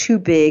gets too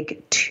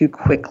big too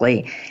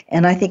quickly.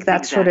 And I think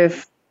that's sort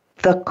of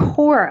the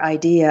core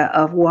idea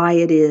of why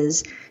it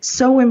is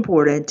so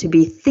important to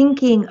be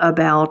thinking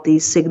about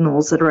these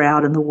signals that are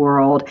out in the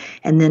world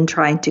and then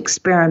trying to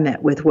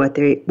experiment with what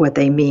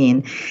they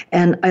mean.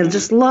 And I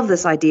just love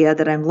this idea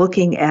that I'm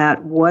looking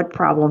at what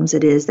problems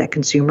it is that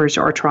consumers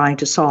are trying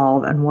to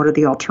solve and what are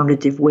the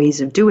alternative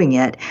ways of doing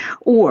it,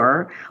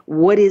 or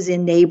what is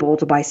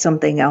enabled by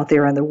something out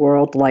there in the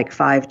world like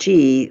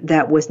 5G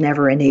that was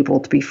never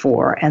enabled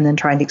before, and then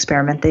trying to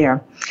experiment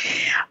there.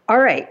 All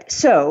right,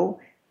 so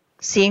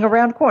seeing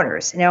around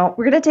corners. Now,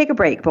 we're going to take a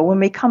break, but when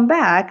we come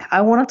back,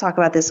 I want to talk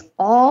about this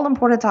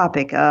all-important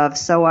topic of,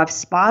 so I've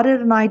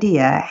spotted an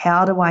idea,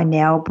 how do I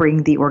now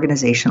bring the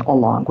organization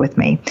along with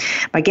me?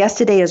 My guest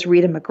today is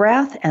Rita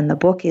McGrath, and the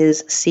book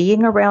is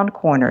Seeing Around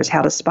Corners,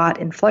 How to Spot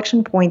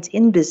Inflection Points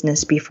in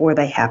Business Before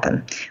They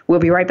Happen. We'll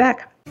be right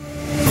back.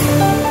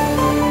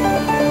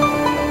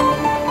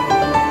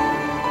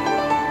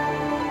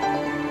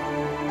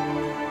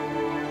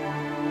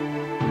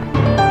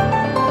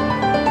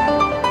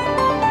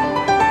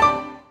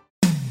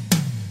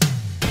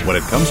 When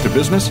it comes to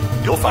business,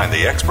 you'll find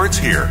the experts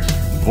here.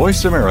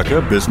 Voice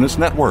America Business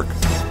Network.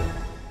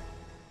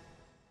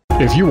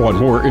 If you want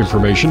more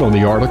information on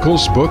the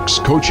articles, books,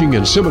 coaching,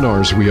 and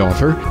seminars we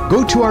offer,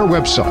 go to our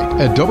website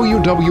at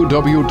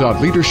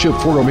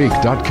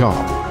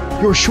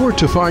www.leadershipforuminc.com. You're sure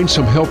to find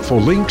some helpful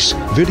links,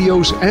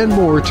 videos, and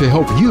more to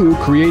help you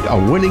create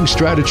a winning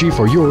strategy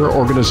for your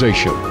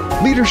organization.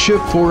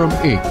 Leadership Forum,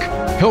 Inc.,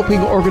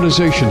 helping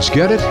organizations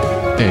get it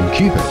and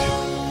keep it.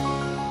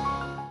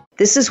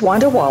 This is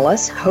Wanda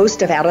Wallace,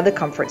 host of Out of the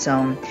Comfort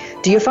Zone.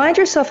 Do you find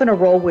yourself in a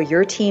role where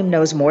your team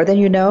knows more than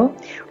you know?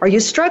 Are you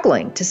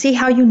struggling to see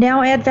how you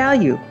now add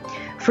value?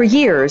 For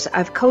years,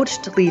 I've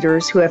coached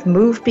leaders who have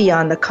moved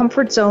beyond the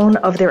comfort zone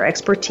of their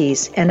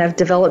expertise and have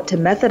developed a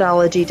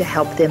methodology to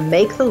help them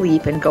make the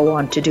leap and go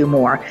on to do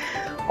more.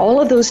 All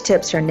of those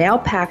tips are now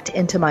packed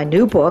into my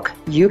new book,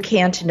 You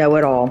Can't Know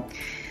It All.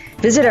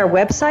 Visit our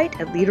website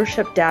at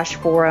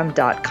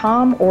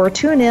leadership-forum.com or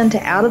tune in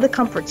to Out of the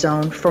Comfort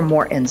Zone for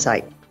more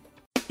insight.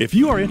 If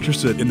you are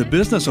interested in the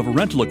business of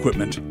rental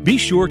equipment, be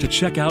sure to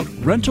check out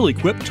Rental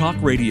Equip Talk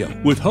Radio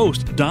with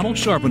host Donald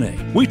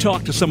Charbonnet. We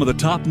talk to some of the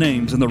top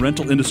names in the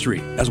rental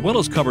industry, as well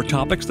as cover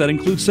topics that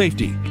include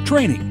safety,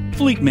 training,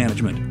 fleet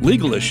management,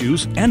 legal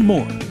issues, and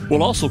more.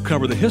 We'll also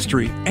cover the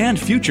history and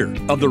future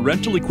of the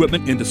rental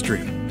equipment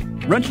industry.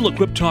 Rental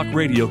Equip Talk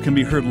Radio can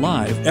be heard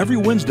live every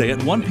Wednesday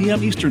at 1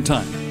 p.m. Eastern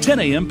Time, 10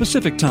 a.m.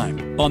 Pacific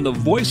Time on the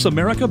Voice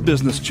America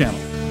Business Channel.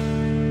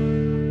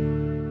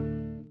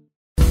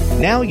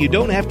 Now you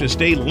don't have to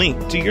stay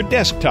linked to your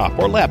desktop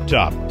or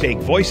laptop. Take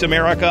Voice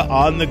America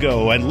on the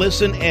go and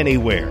listen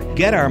anywhere.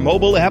 Get our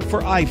mobile app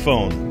for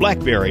iPhone,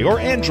 BlackBerry, or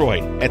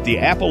Android at the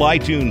Apple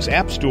iTunes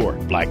App Store,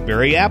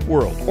 BlackBerry App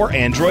World, or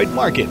Android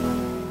Market.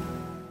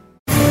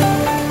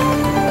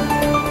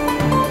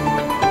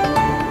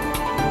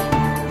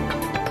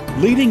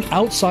 Leading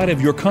outside of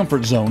your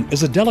comfort zone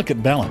is a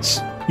delicate balance.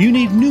 You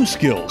need new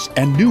skills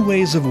and new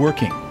ways of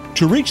working.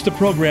 To reach the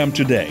program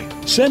today,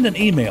 send an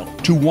email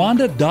to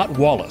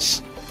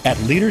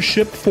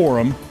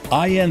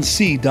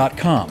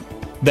wanda.wallace@leadershipforuminc.com.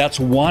 That's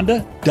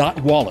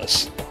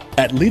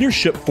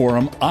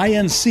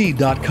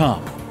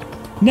wanda.wallace@leadershipforuminc.com.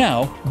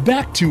 Now,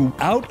 back to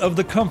Out of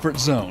the Comfort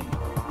Zone.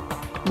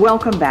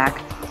 Welcome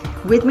back.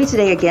 With me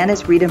today again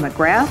is Rita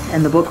McGrath,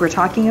 and the book we're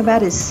talking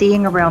about is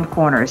Seeing Around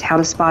Corners, How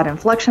to Spot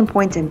Inflection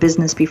Points in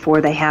Business Before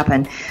They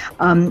Happen.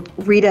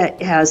 Rita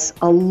has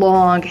a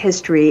long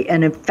history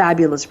and a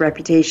fabulous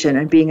reputation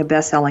in being a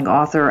best-selling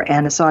author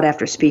and a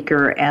sought-after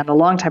speaker and a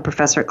longtime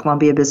professor at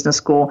Columbia Business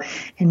School,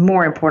 and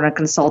more important, a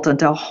consultant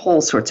to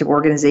whole sorts of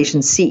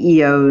organizations,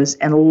 CEOs,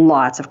 and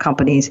lots of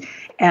companies,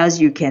 as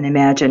you can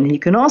imagine. And you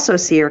can also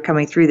see her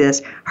coming through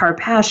this, her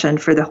passion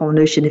for the whole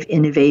notion of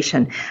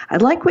innovation. I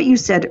like what you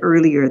said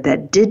earlier, that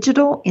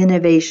digital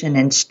innovation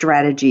and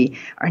strategy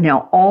are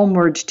now all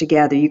merged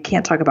together. You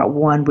can't talk about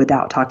one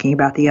without talking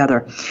about the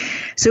other.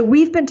 So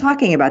we've been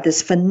talking about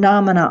this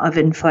phenomena of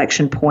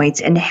inflection points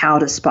and how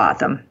to spot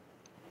them.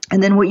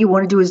 And then what you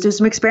want to do is do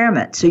some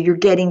experiments. So you're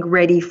getting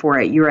ready for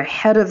it. You're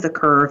ahead of the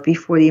curve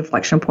before the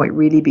inflection point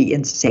really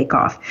begins to take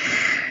off.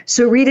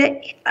 So Rita,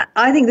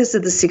 I think this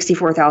is the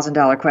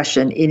 $64,000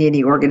 question in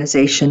any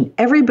organization.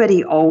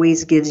 Everybody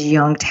always gives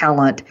young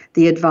talent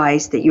the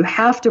advice that you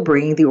have to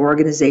bring the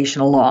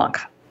organization along.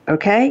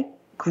 Okay?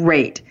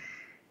 Great.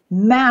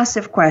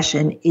 Massive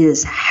question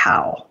is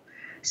how.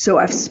 So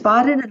I've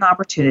spotted an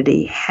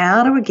opportunity.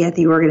 How do I get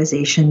the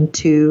organization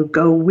to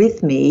go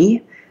with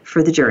me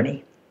for the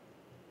journey?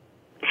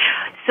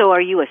 So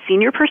are you a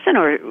senior person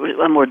or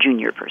a more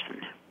junior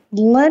person?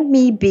 Let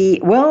me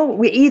be,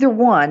 either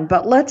one,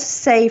 but let's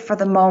say for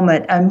the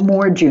moment I'm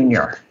more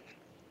junior.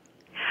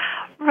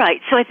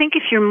 Right. So I think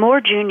if you're more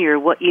junior,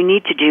 what you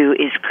need to do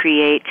is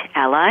create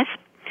allies.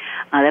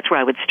 That's where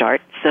I would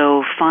start.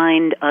 So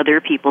find other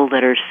people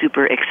that are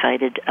super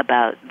excited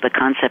about the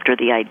concept or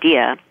the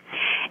idea,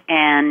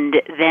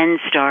 and then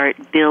start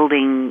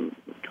building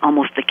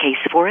almost the case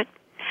for it.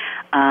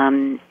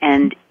 And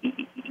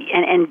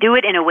do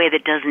it in a way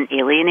that doesn't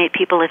alienate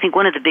people. I think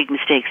one of the big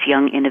mistakes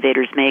young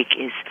innovators make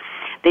is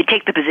they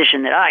take the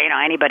position that,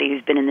 anybody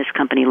who's been in this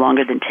company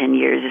longer than 10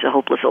 years is a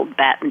hopeless old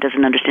bat and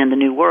doesn't understand the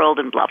new world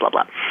and blah, blah,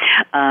 blah.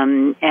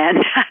 And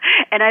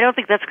I don't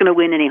think that's going to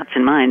win any hearts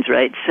and minds,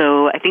 right?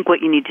 So I think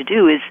what you need to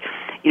do is,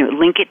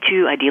 link it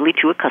ideally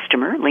to a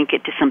customer, link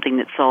it to something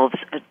that solves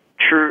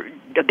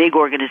a big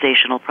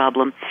organizational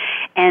problem,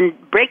 and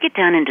break it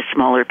down into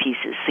smaller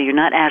pieces. So you're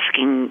not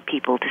asking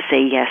people to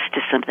say yes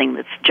to something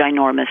that's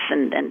ginormous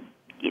and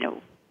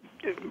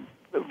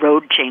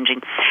road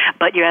changing,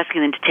 but you're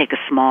asking them to take a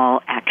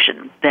small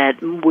action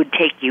that would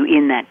take you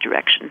in that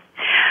direction.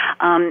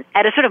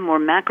 At a sort of more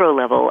macro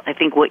level, I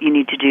think what you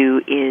need to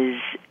do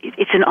is,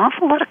 it's an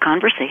awful lot of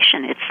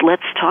conversation. It's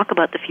let's talk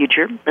about the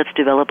future, let's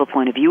develop a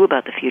point of view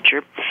about the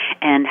future,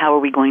 and how are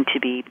we going to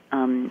be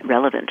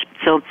relevant.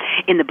 So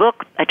in the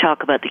book, I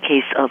talk about the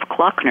case of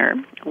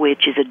Klockner,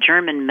 which is a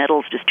German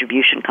metals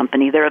distribution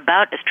company. They're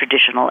about as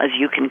traditional as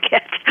you can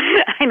get.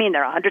 I mean,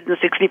 they're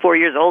 164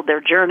 years old,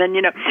 they're German,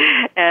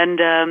 and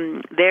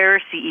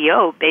their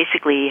CEO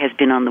basically has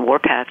been on the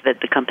warpath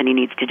that the company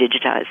needs to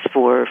digitize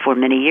for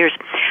many years.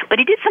 But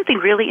he did something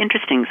really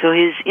interesting. So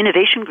his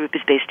innovation group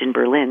is based in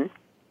Berlin,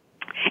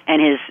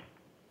 and his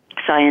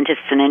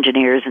scientists and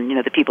engineers and,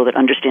 the people that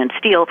understand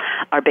steel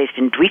are based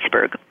in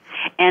Duisburg.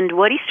 And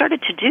what he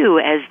started to do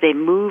as they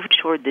moved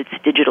toward this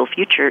digital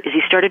future is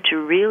he started to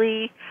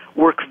really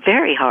work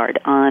very hard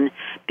on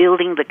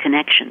building the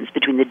connections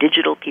between the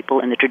digital people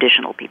and the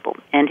traditional people.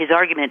 And his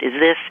argument is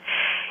this: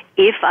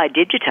 if I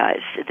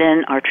digitize,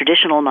 then our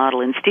traditional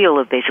model in steel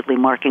of basically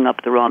marking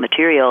up the raw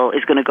material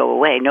is going to go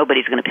away.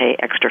 Nobody's going to pay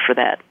extra for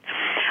that.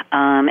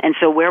 And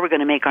so where we're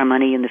going to make our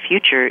money in the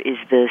future is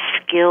the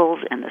skills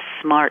and the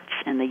smarts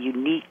and the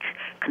unique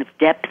kind of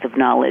depth of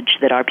knowledge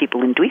that our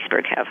people in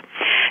Duisburg have.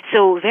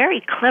 So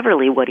very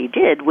cleverly what he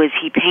did was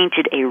he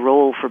painted a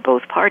role for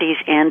both parties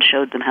and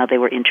showed them how they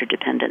were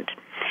interdependent.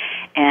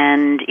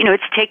 And,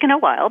 it's taken a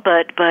while,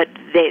 but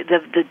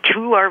the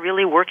two are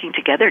really working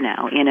together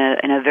now in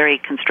a very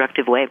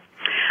constructive way.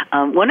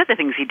 One of the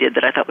things he did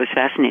that I thought was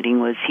fascinating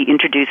was he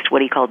introduced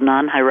what he called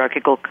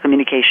non-hierarchical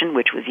communication,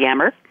 which was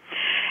Yammer.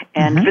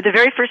 And for the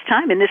very first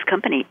time in this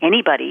company,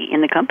 anybody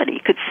in the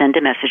company could send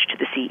a message to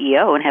the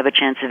CEO and have a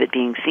chance of it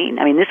being seen.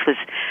 I mean, this was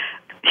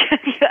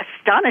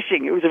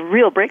astonishing. It was a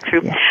real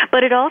breakthrough. Yeah.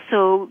 But it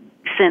also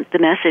sent the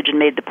message and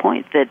made the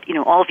point that,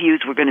 all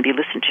views were going to be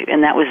listened to.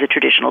 And that was the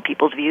traditional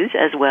people's views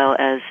as well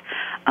as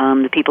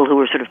the people who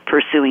were sort of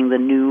pursuing the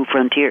new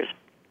frontiers.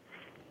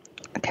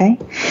 Okay.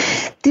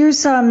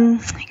 There's,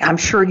 I'm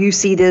sure you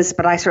see this,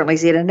 but I certainly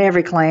see it in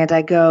every client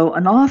I go,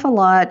 an awful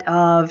lot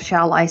of,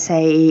 shall I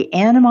say,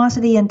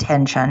 animosity and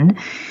tension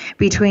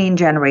between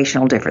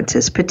generational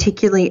differences,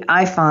 particularly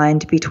I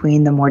find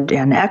between the more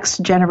Gen X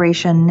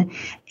generation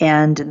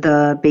and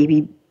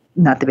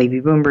not the baby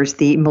boomers,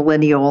 the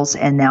millennials,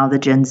 and now the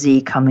Gen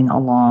Z coming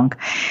along.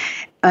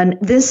 And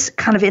this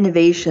kind of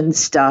innovation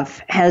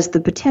stuff has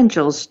the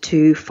potentials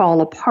to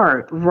fall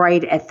apart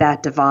right at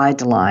that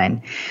divide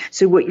line.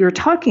 So what you're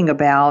talking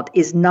about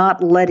is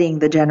not letting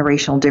the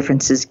generational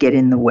differences get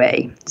in the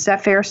way. Is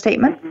that a fair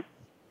statement? Mm-hmm.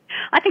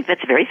 I think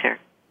that's very fair.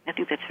 Okay.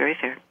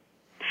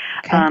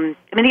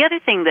 The other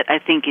thing that I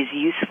think is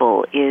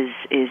useful is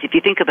if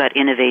you think about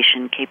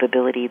innovation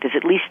capability, there's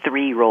at least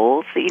 3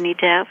 roles that you need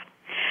to have.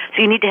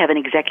 So you need to have an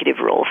executive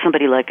role,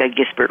 somebody like a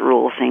Gisbert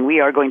rule saying, we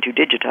are going to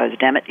digitize,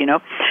 damn it,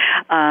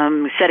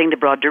 setting the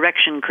broad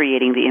direction,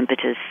 creating the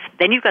impetus.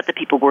 Then you've got the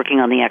people working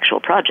on the actual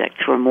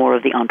project who are more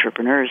of the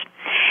entrepreneurs.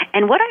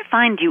 And what I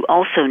find you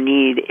also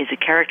need is a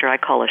character I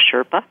call a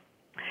Sherpa.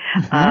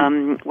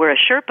 Where a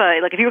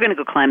Sherpa, like if you were going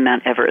to go climb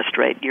Mount Everest,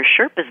 right, your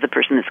Sherpa is the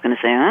person that's going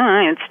to say,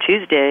 it's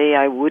Tuesday,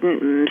 I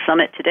wouldn't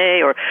summit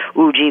today, or,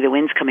 the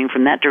wind's coming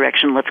from that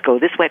direction, let's go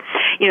this way.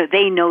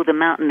 They know the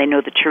mountain, they know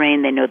the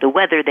terrain, they know the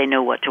weather, they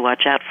know what to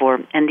watch out for.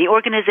 And the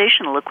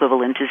organizational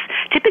equivalent is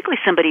typically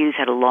somebody who's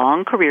had a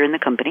long career in the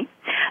company.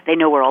 They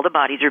know where all the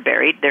bodies are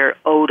buried. They're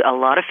owed a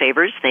lot of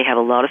favors. They have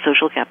a lot of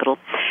social capital.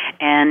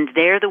 And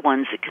they're the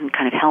ones that can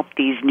kind of help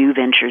these new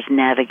ventures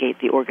navigate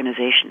the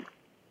organization.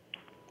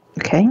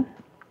 Okay.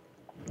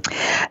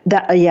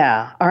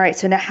 All right.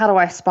 So now how do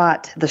I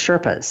spot the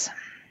Sherpas?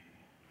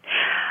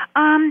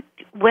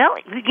 Well,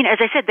 as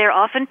I said, they're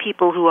often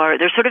people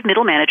they're sort of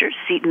middle managers,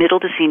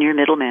 middle to senior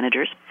middle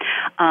managers.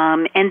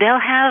 And they'll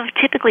have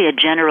typically a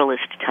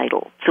generalist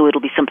title. So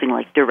it'll be something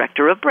like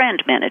director of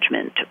brand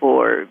management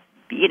or,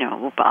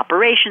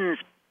 operations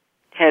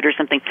head or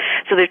something.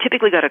 So they've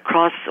typically got a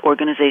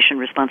cross-organization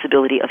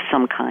responsibility of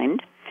some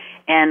kind,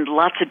 and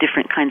lots of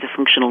different kinds of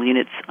functional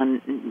units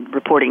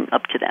reporting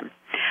up to them.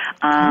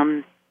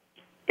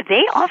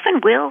 they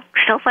often will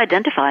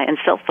self-identify and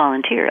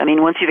self-volunteer. I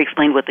mean, once you've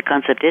explained what the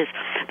concept is,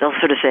 they'll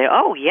sort of say,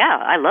 oh, yeah,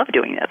 I love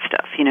doing that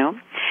stuff,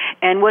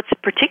 And what's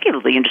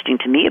particularly interesting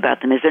to me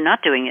about them is they're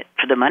not doing it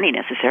for the money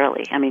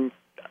necessarily. I mean,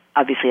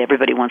 obviously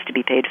everybody wants to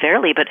be paid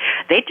fairly, but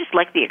they just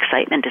like the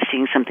excitement of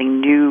seeing something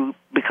new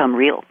become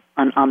real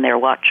on their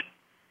watch.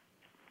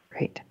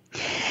 Great.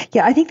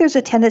 Yeah, I think there's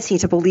a tendency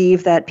to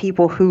believe that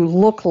people who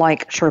look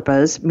like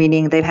Sherpas,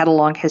 meaning they've had a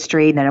long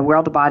history, they know where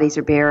all the bodies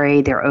are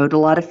buried, they're owed a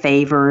lot of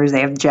favors,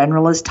 they have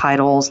generalist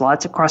titles,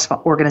 lots of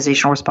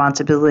cross-organizational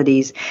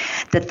responsibilities,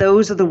 that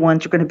those are the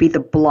ones who are going to be the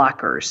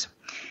blockers.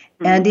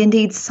 Mm-hmm. And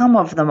indeed, some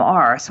of them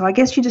are. So I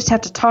guess you just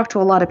have to talk to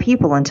a lot of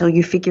people until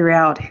you figure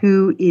out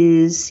who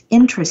is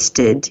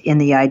interested in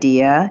the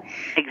idea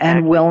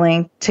and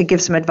willing to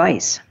give some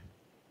advice.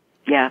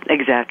 Yeah,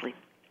 exactly.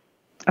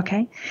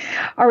 Okay.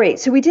 All right.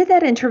 So we did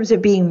that in terms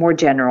of being more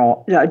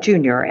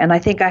junior. And I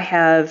think I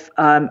have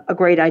a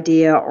great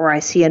idea, or I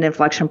see an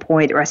inflection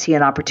point, or I see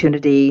an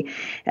opportunity.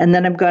 And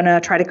then I'm going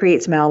to try to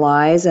create some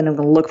allies, and I'm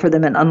going to look for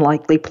them in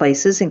unlikely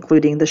places,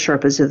 including the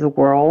Sherpas of the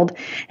world.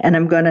 And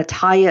I'm going to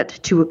tie it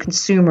to a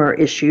consumer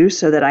issue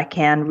so that I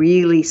can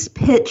really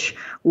pitch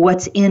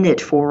what's in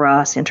it for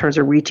us in terms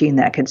of reaching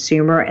that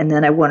consumer. And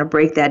then I want to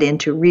break that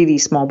into really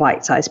small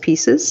bite-sized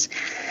pieces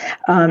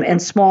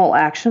and small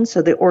actions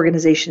so the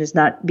organization is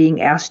not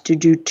being asked to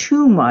do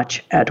too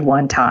much at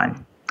one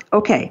time.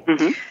 Okay.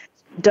 Mm-hmm.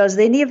 Does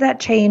any of that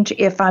change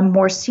if I'm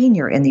more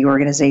senior in the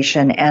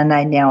organization and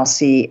I now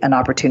see an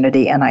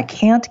opportunity and I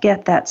can't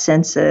get that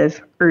sense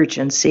of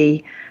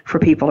urgency for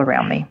people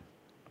around me?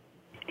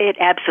 It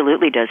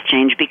absolutely does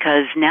change,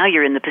 because now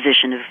you're in the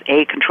position of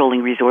A,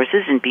 controlling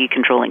resources, and B,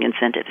 controlling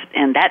incentives.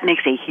 And that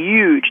makes a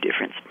huge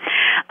difference.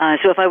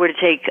 So if I were to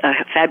take a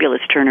fabulous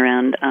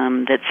turnaround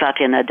that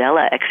Satya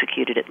Nadella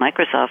executed at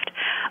Microsoft,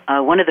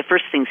 one of the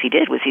first things he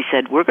did was he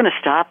said, we're going to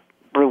stop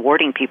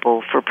rewarding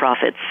people for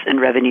profits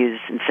and revenues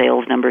and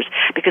sales numbers,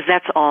 because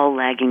that's all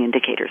lagging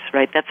indicators,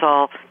 right? That's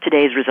all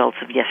today's results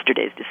of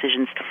yesterday's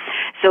decisions.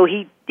 So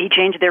he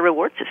changed their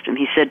reward system.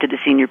 He said to the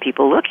senior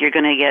people, look, you're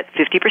going to get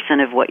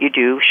 50% of what you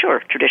do.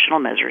 Sure, traditional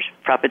measures,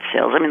 profit,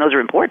 sales, I mean, those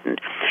are important.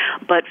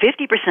 But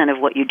 50%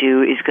 of what you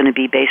do is going to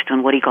be based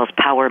on what he calls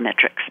power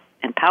metrics.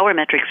 And power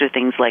metrics are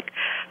things like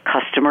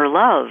customer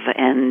love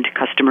and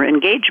customer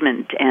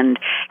engagement and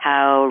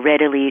how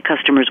readily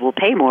customers will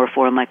pay more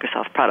for a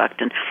Microsoft product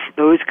and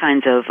those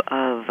kinds of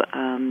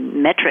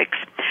metrics.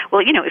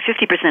 Well, if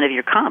 50% of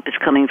your comp is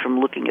coming from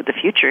looking at the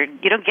future,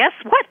 guess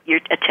what? Your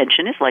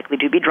attention is likely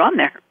to be drawn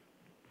there.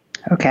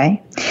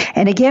 Okay.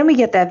 And again, we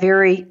get that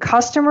very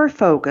customer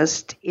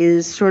focused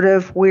is sort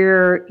of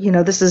where,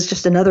 this is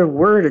just another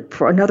word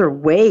for another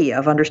way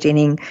of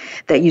understanding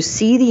that you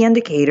see the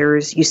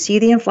indicators, you see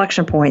the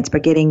inflection points,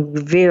 but getting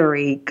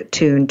very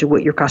tuned to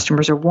what your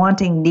customers are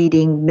wanting,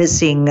 needing,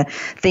 missing,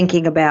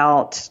 thinking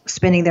about,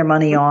 spending their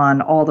money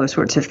on, all those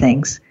sorts of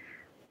things.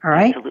 All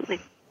right?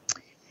 Absolutely.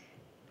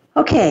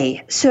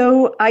 Okay,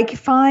 so I'm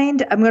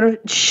going to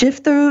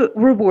shift the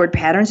reward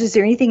patterns. Is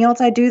there anything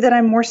else I do that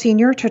I'm more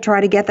senior to try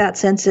to get that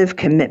sense of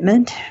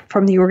commitment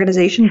from the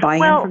organization,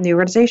 buy-in from the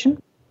organization?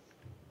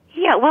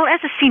 Yeah, well, as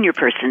a senior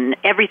person,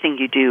 everything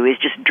you do is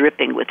just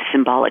dripping with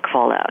symbolic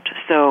fallout.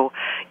 So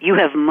you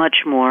have much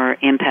more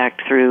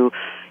impact through,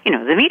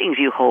 the meetings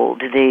you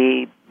hold,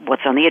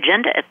 what's on the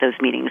agenda at those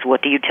meetings,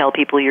 what do you tell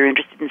people you're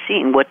interested in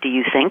seeing, what do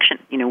you sanction,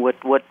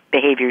 what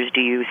behaviors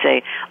do you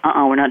say,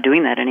 we're not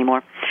doing that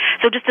anymore.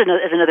 So just as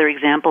another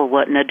example,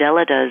 what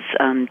Nadella does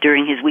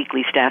during his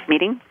weekly staff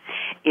meeting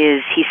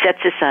is he sets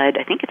aside,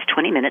 I think it's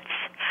 20 minutes,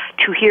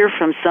 to hear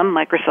from some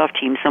Microsoft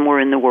team somewhere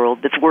in the world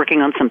that's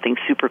working on something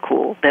super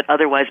cool that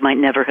otherwise might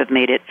never have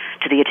made it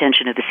to the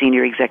attention of the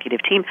senior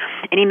executive team.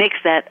 And he makes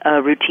that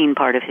a routine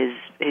part of his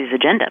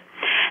agenda.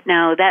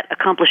 Now, that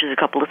accomplishes a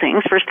couple of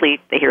things. Firstly,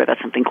 they hear about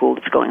something cool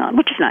that's going on,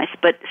 which is nice.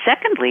 But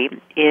secondly,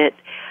 it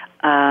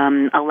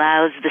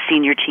allows the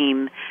senior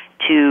team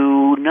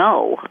to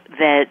know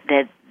that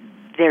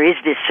there is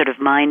this sort of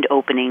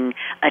mind-opening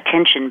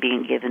attention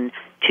being given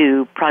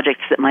to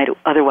projects that might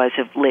otherwise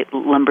have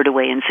lumbered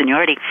away in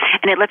seniority.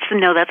 And it lets them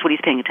know that's what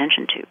he's paying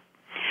attention to.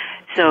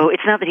 So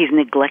it's not that he's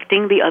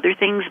neglecting the other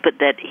things, but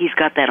that he's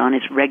got that on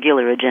his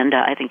regular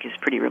agenda, I think is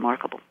pretty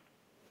remarkable.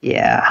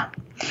 Yeah.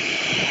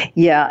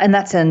 Yeah, and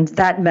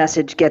that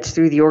message gets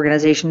through the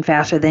organization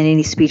faster than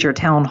any speech or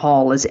town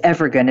hall is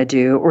ever going to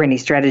do, or any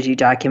strategy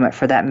document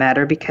for that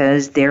matter,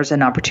 because there's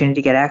an opportunity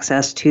to get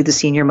access to the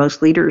senior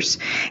most leaders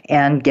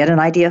and get an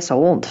idea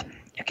sold.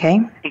 Okay?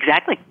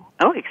 Exactly.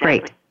 Oh, exactly.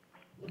 Great.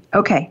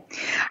 Okay.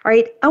 All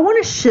right. I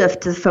want to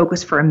shift the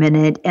focus for a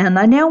minute, and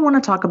I now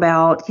want to talk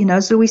about,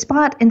 so we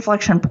spot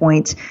inflection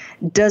points.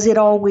 Does it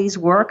always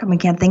work? I mean,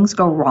 can things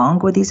go wrong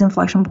with these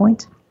inflection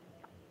points?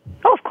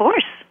 Oh, of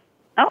course.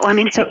 Oh, I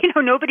mean,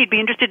 nobody'd be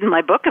interested in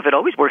my book if it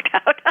always worked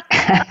out.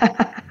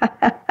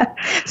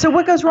 So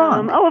what goes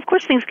wrong? Of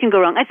course things can go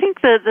wrong. I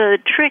think the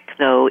trick,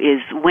 though, is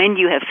when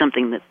you have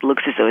something that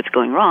looks as though it's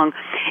going wrong,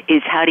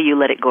 is how do you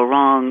let it go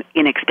wrong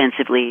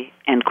inexpensively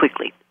and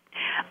quickly?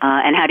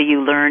 And how do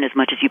you learn as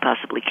much as you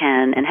possibly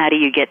can? And how do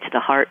you get to the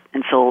heart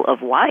and soul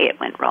of why it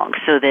went wrong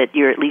so that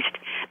you're at least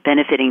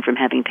benefiting from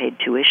having paid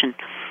tuition?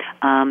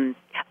 I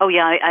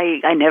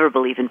never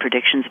believe in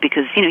predictions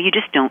because, you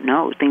just don't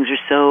know. Things are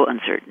so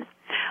uncertain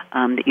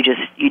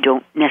that you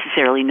don't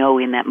necessarily know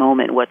in that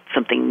moment what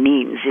something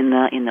means in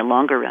the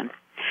longer run.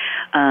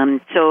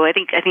 So I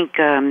think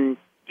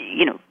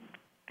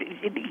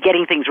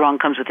getting things wrong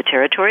comes with the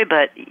territory,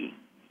 but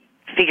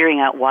figuring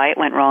out why it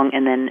went wrong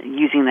and then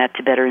using that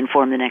to better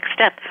inform the next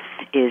step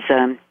is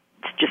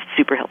just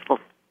super helpful.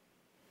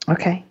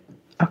 Okay.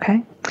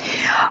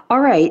 All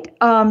right.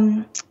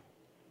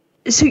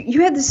 So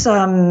you had this,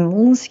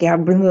 let's see,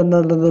 sorry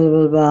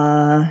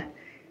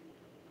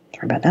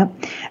about that.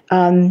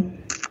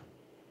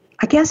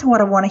 I guess what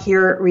I want to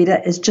hear,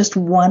 Rita, is just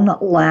one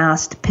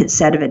last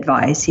set of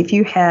advice. If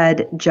you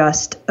had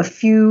just a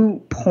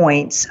few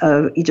points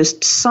you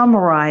just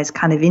summarize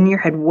kind of in your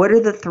head, what are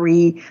the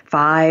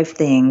 3-5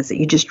 things that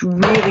you just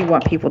really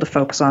want people to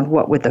focus on?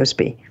 What would those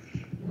be?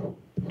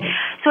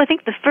 So I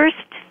think the first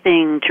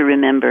thing to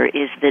remember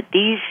is that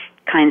these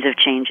kinds of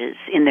changes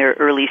in their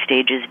early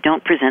stages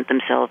don't present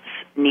themselves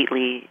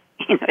neatly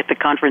at the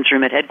conference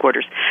room at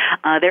headquarters.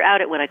 They're out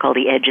at what I call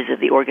the edges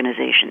of the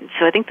organization.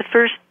 So I think the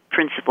first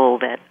principle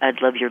that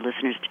I'd love your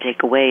listeners to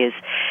take away is,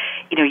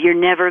 you're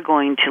never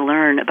going to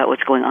learn about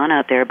what's going on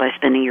out there by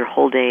spending your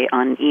whole day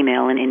on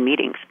email and in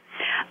meetings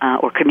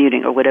or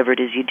commuting or whatever it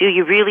is you do.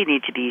 You really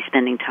need to be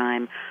spending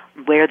time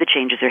where the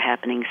changes are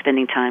happening,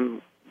 spending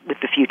time with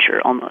the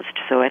future almost.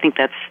 So I think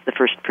that's the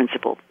first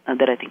principle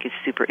that I think is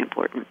super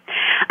important.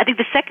 I think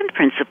the second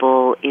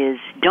principle is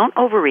don't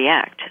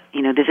overreact.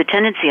 There's a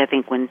tendency, I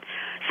think, when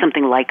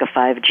something like a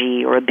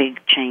 5G or a big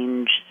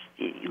change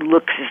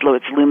looks as though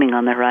it's looming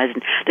on the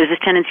horizon, there's this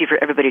tendency for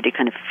everybody to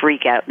kind of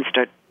freak out and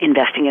start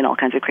investing in all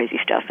kinds of crazy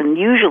stuff, and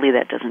usually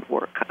that doesn't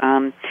work.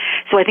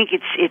 So I think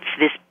it's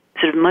this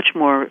sort of much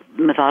more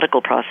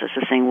methodical process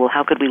of saying, well,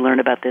 how could we learn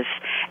about this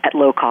at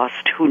low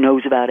cost? Who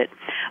knows about it?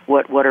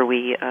 What are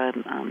we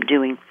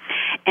doing?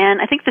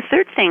 And I think the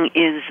third thing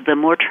is the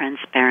more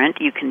transparent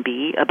you can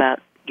be about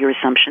your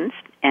assumptions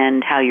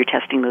and how you're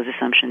testing those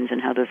assumptions and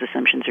how those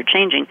assumptions are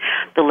changing,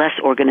 the less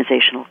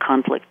organizational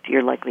conflict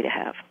you're likely to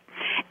have.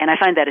 And I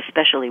find that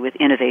especially with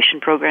innovation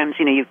programs,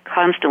 you've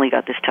constantly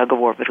got this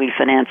tug-of-war between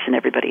finance and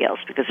everybody else,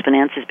 because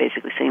finance is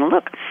basically saying,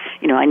 look,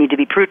 I need to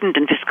be prudent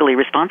and fiscally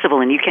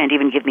responsible, and you can't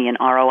even give me an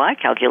ROI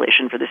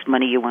calculation for this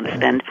money you want to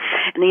spend.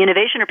 And the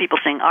innovation are people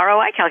saying,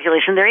 ROI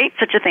calculation, there ain't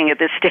such a thing at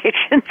this stage.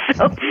 And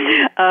so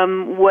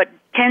what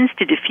tends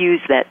to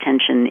diffuse that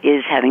tension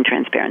is having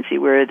transparency,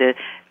 where the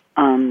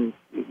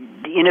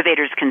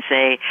innovators can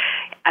say,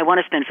 I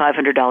want to spend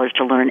 $500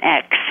 to learn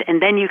X,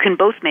 and then you can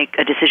both make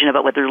a decision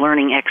about whether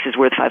learning X is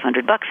worth $500,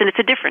 and it's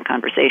a different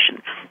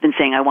conversation than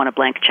saying I want a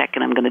blank check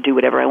and I'm going to do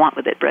whatever I want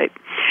with it, right?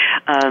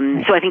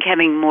 So I think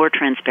having more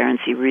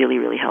transparency really,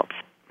 really helps.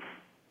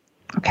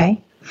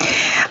 Okay.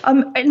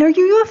 And are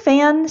you a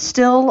fan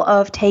still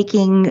of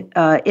taking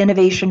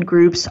innovation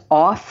groups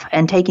off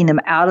and taking them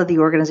out of the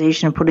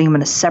organization and putting them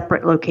in a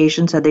separate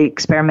location so they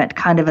experiment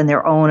kind of in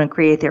their own and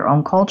create their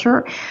own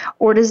culture?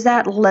 Or does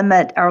that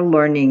limit our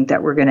learning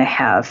that we're going to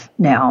have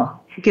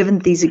now, given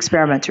that these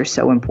experiments are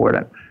so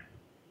important?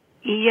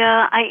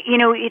 Yeah,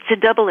 it's a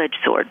double-edged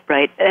sword,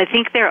 right? I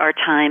think there are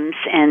times,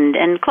 and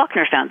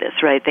Klockner found this,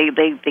 right? They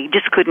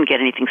just couldn't get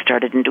anything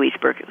started in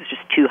Duisburg. It was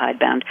just too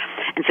hidebound.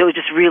 And so it was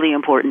just really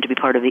important to be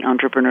part of the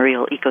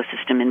entrepreneurial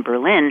ecosystem in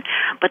Berlin.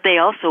 But they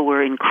also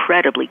were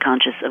incredibly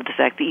conscious of the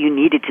fact that you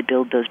needed to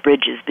build those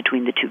bridges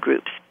between the two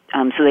groups.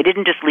 So they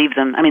didn't just leave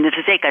them. I mean, the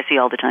mistake I see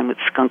all the time with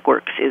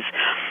Skunkworks is,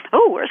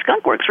 we're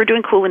Skunkworks, we're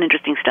doing cool and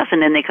interesting stuff,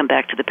 and then they come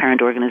back to the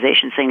parent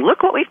organization saying,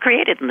 look what we've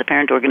created, and the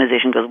parent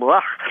organization goes,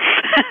 blah,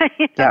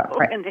 Yeah,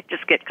 right. And they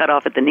just get cut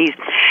off at the knees.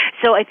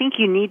 So I think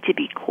you need to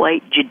be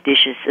quite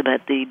judicious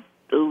about the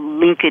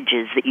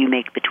linkages that you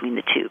make between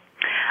the two.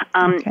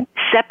 Okay.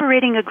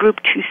 Separating a group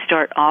to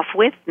start off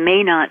with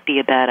may not be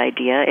a bad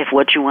idea if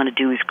what you want to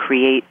do is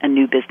create a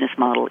new business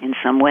model in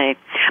some way.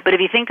 But if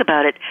you think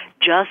about it,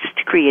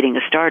 just creating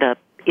a startup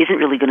isn't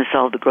really going to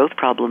solve the growth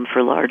problem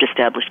for large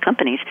established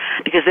companies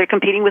because they're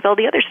competing with all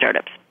the other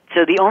startups.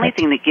 So the only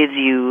thing that gives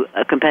you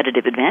a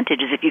competitive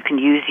advantage is if you can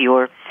use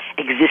your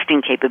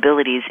existing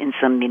capabilities in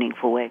some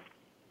meaningful way.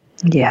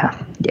 Yeah.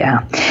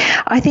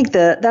 I think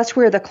that's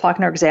where the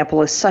Klockner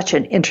example is such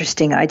an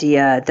interesting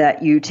idea,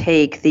 that you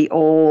take the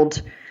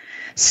old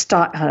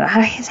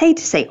I hate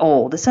to say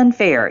old, it's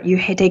unfair. You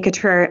take a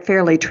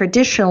fairly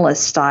traditionalist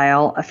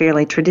style, a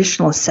fairly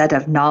traditionalist set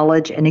of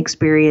knowledge and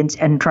experience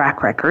and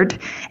track record,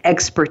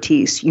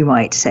 expertise, you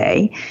might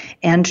say,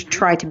 and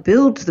try to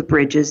build the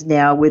bridges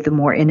now with the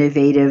more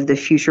innovative, the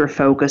future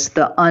focused,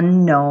 the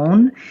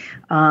unknown,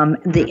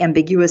 the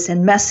ambiguous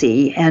and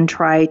messy, and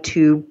try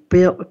to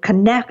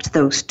connect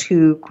those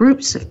two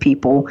groups of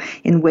people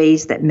in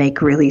ways that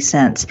make really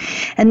sense.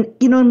 And,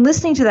 in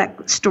listening to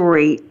that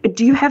story,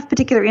 do you have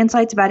particular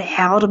insights about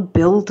how to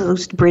build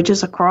those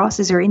bridges across?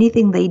 Is there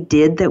anything they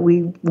did that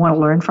we want to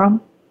learn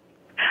from?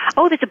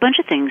 Oh, there's a bunch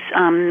of things.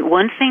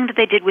 One thing that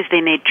they did was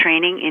they made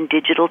training in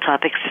digital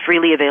topics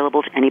freely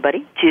available to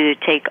anybody to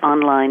take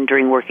online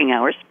during working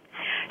hours.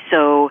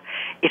 So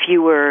if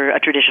you were a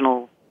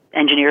traditional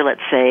engineer,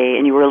 let's say,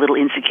 and you were a little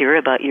insecure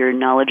about your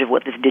knowledge of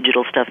what this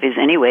digital stuff is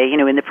anyway,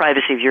 in the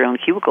privacy of your own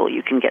cubicle,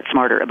 you can get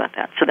smarter about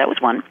that. So that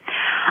was one.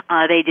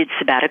 They did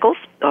sabbaticals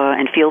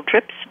and field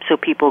trips, so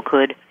people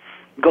could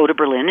go to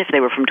Berlin if they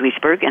were from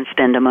Duisburg and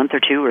spend a month or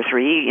 2 or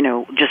 3,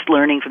 just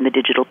learning from the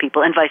digital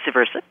people, and vice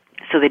versa.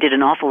 So they did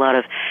an awful lot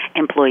of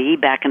employee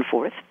back and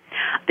forth.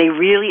 They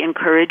really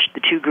encouraged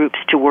the two groups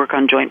to work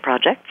on joint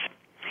projects.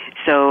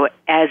 So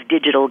as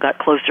digital got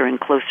closer and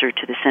closer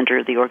to the center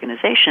of the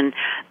organization,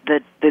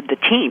 the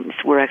teams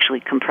were actually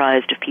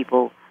comprised of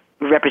people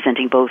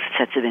representing both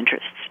sets of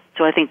interests.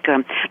 So I think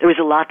there was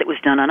a lot that was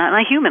done on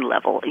a human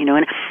level,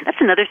 and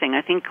that's another thing.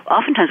 I think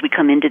oftentimes we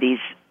come into these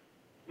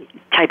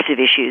types of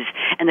issues,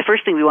 and the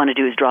first thing we want to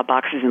do is draw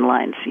boxes and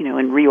lines,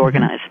 and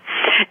reorganize.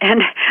 Mm-hmm.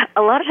 And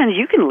a lot of times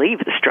you can leave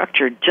the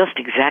structure just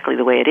exactly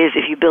the way it is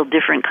if you build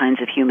different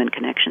kinds of human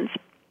connections.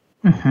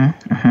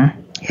 Mm-hmm. Mm-hmm.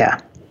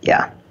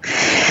 Yeah.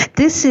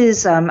 This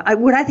is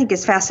what I think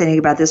is fascinating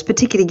about this,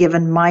 particularly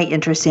given my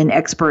interest in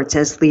experts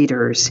as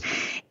leaders,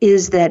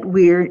 is that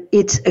we're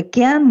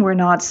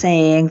not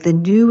saying the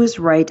new is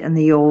right and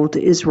the old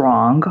is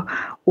wrong,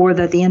 or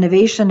that the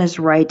innovation is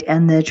right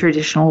and the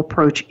traditional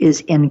approach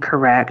is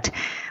incorrect.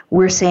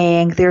 We're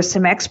saying there's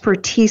some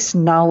expertise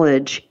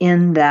knowledge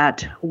in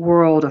that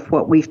world of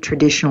what we've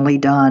traditionally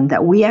done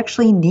that we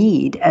actually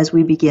need as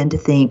we begin to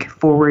think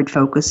forward,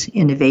 focus,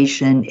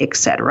 innovation,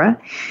 etc.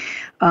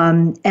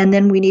 And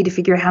then we need to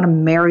figure out how to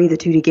marry the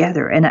two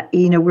together. And,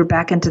 we're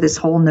back into this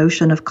whole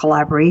notion of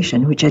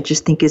collaboration, which I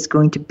just think is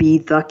going to be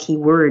the key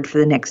word for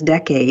the next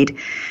decade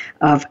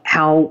of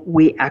how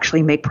we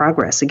actually make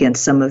progress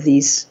against some of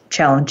these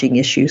challenging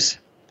issues.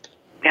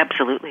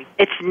 Absolutely.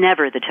 It's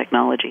never the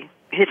technology.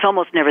 It's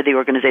almost never the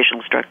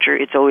organizational structure.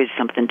 It's always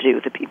something to do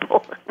with the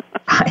people.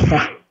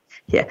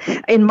 Yeah.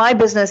 In my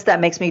business, that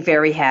makes me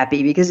very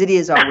happy because it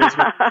is always.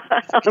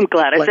 I'm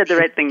glad I said the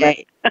right thing.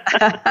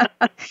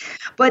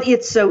 But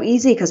it's so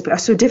easy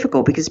so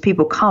difficult because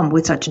people come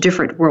with such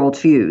different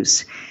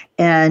worldviews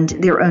and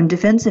their own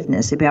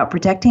defensiveness about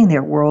protecting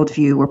their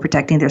worldview or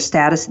protecting their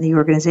status in the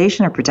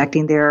organization or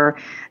protecting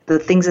the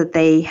things that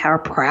they are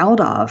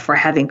proud of for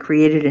having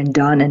created and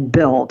done and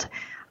built.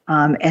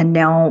 And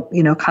now,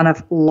 kind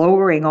of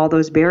lowering all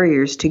those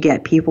barriers to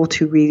get people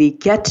to really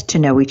get to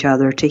know each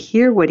other, to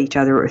hear what each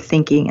other are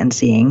thinking and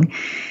seeing.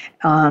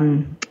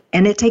 And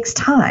it takes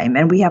time.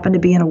 And we happen to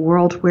be in a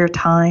world where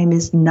time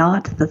is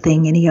not the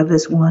thing any of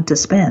us want to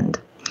spend.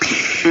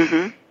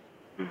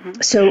 Mm-hmm.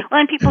 Mm-hmm.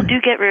 And people do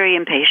get very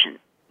impatient.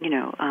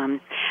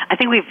 I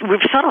think we've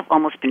sort of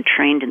almost been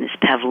trained in this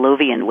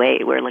Pavlovian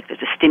way where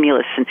there's a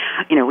stimulus and,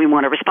 we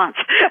want a response.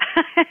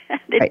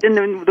 Right.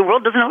 And the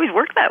world doesn't always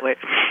work that way.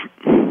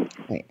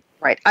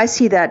 Right. I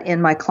see that in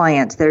my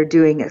clients. They're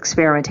doing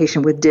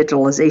experimentation with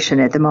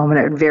digitalization at the moment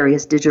at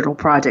various digital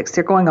projects.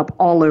 They're going up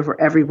all over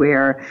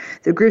everywhere.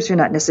 The groups are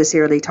not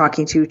necessarily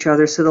talking to each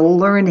other, so the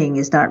learning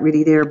is not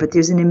really there, but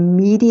there's an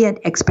immediate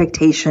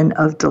expectation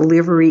of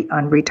delivery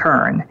on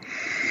return.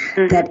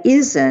 Mm-hmm. That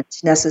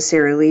isn't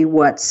necessarily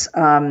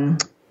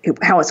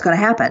how it's going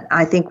to happen.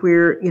 I think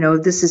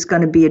this is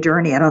going to be a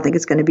journey. I don't think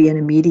it's going to be an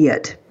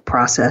immediate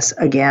process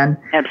again.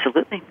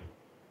 Absolutely.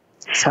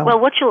 So. Well,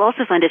 what you'll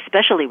also find,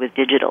 especially with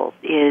digital,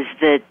 is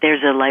that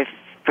there's a life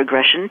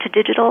progression to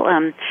digital.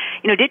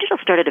 Digital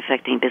started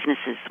affecting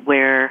businesses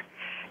where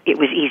it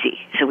was easy.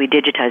 So we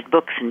digitized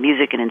books and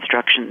music and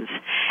instructions.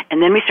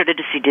 And then we started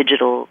to see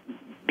digital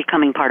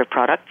becoming part of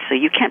products. So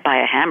you can't buy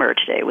a hammer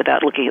today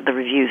without looking at the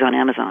reviews on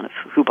Amazon of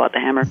who bought the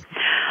hammer.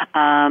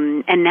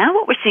 And now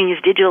what we're seeing is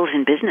digital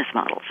in business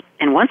models.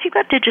 And once you've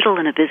got digital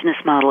in a business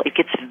model, it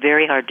gets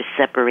very hard to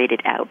separate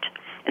it out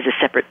as a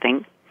separate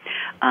thing.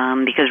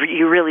 Because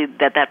you're really,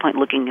 at that point,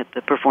 looking at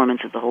the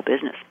performance of the whole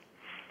business.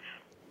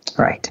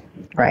 Right.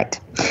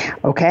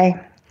 Okay.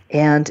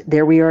 And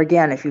there we are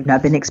again. If you've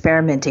not been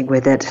experimenting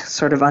with it,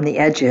 sort of on the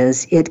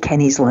edges, it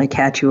can easily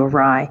catch you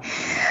awry.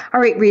 All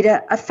right,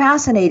 Rita, a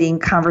fascinating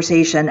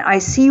conversation. I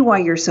see why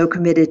you're so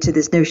committed to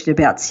this notion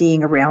about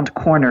seeing around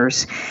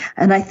corners.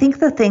 And I think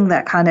the thing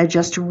that kind of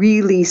just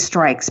really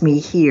strikes me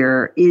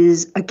here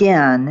is,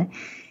 again,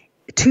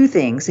 two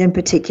things in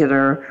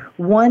particular.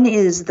 One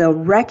is the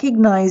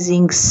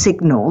recognizing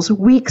signals,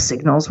 weak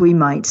signals, we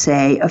might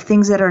say, of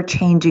things that are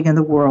changing in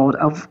the world,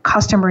 of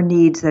customer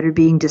needs that are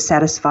being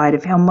dissatisfied,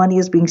 of how money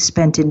is being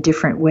spent in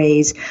different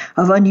ways,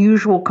 of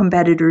unusual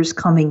competitors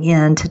coming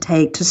in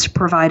to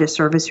provide a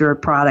service or a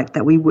product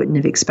that we wouldn't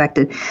have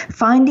expected.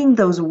 Finding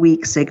those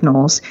weak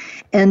signals.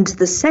 And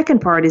the second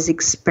part is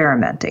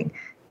experimenting.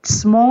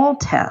 small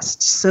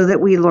tests so that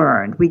we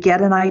learn. We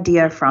get an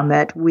idea from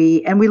it.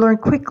 We learn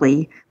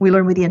quickly. We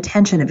learn with the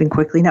intention of being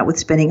quickly, not with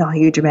spending a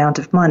huge amount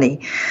of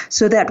money,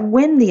 so that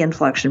when the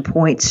inflection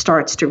point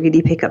starts to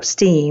really pick up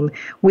steam,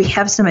 we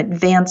have some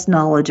advanced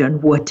knowledge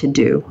on what to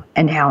do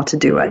and how to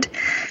do it.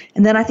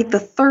 And then I think the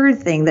third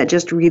thing that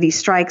just really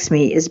strikes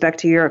me is back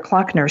to your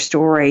Klockner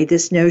story,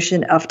 this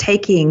notion of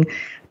taking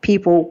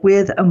people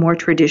with a more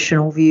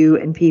traditional view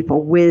and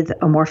people with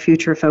a more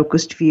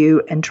future-focused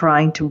view and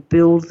trying to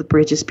build the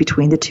bridges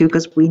between the two,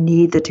 because we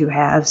need the two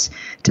halves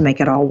to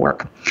make it all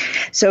work.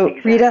 So,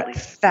 exactly. Rita,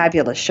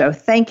 fabulous show.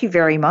 Thank you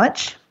very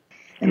much.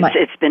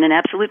 It's been an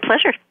absolute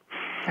pleasure.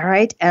 All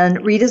right.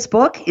 And Rita's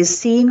book is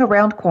Seeing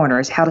Around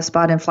Corners, How to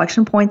Spot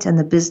Inflection Points in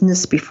the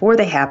Business Before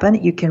They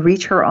Happen. You can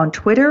reach her on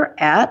Twitter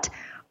at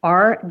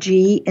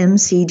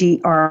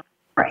RGMCGR.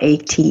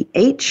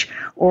 RATH,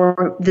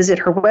 or visit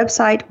her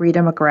website,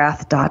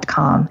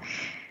 ritamcgrath.com.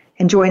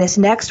 And join us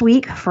next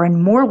week for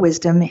more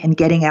wisdom in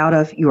getting out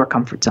of your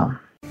comfort zone.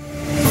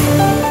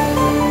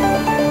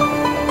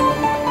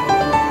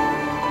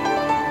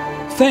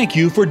 Thank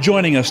you for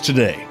joining us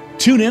today.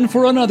 Tune in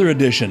for another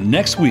edition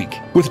next week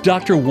with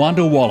Dr.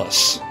 Wanda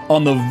Wallace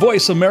on the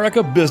Voice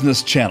America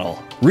Business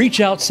Channel. Reach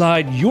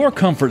outside your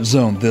comfort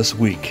zone this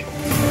week.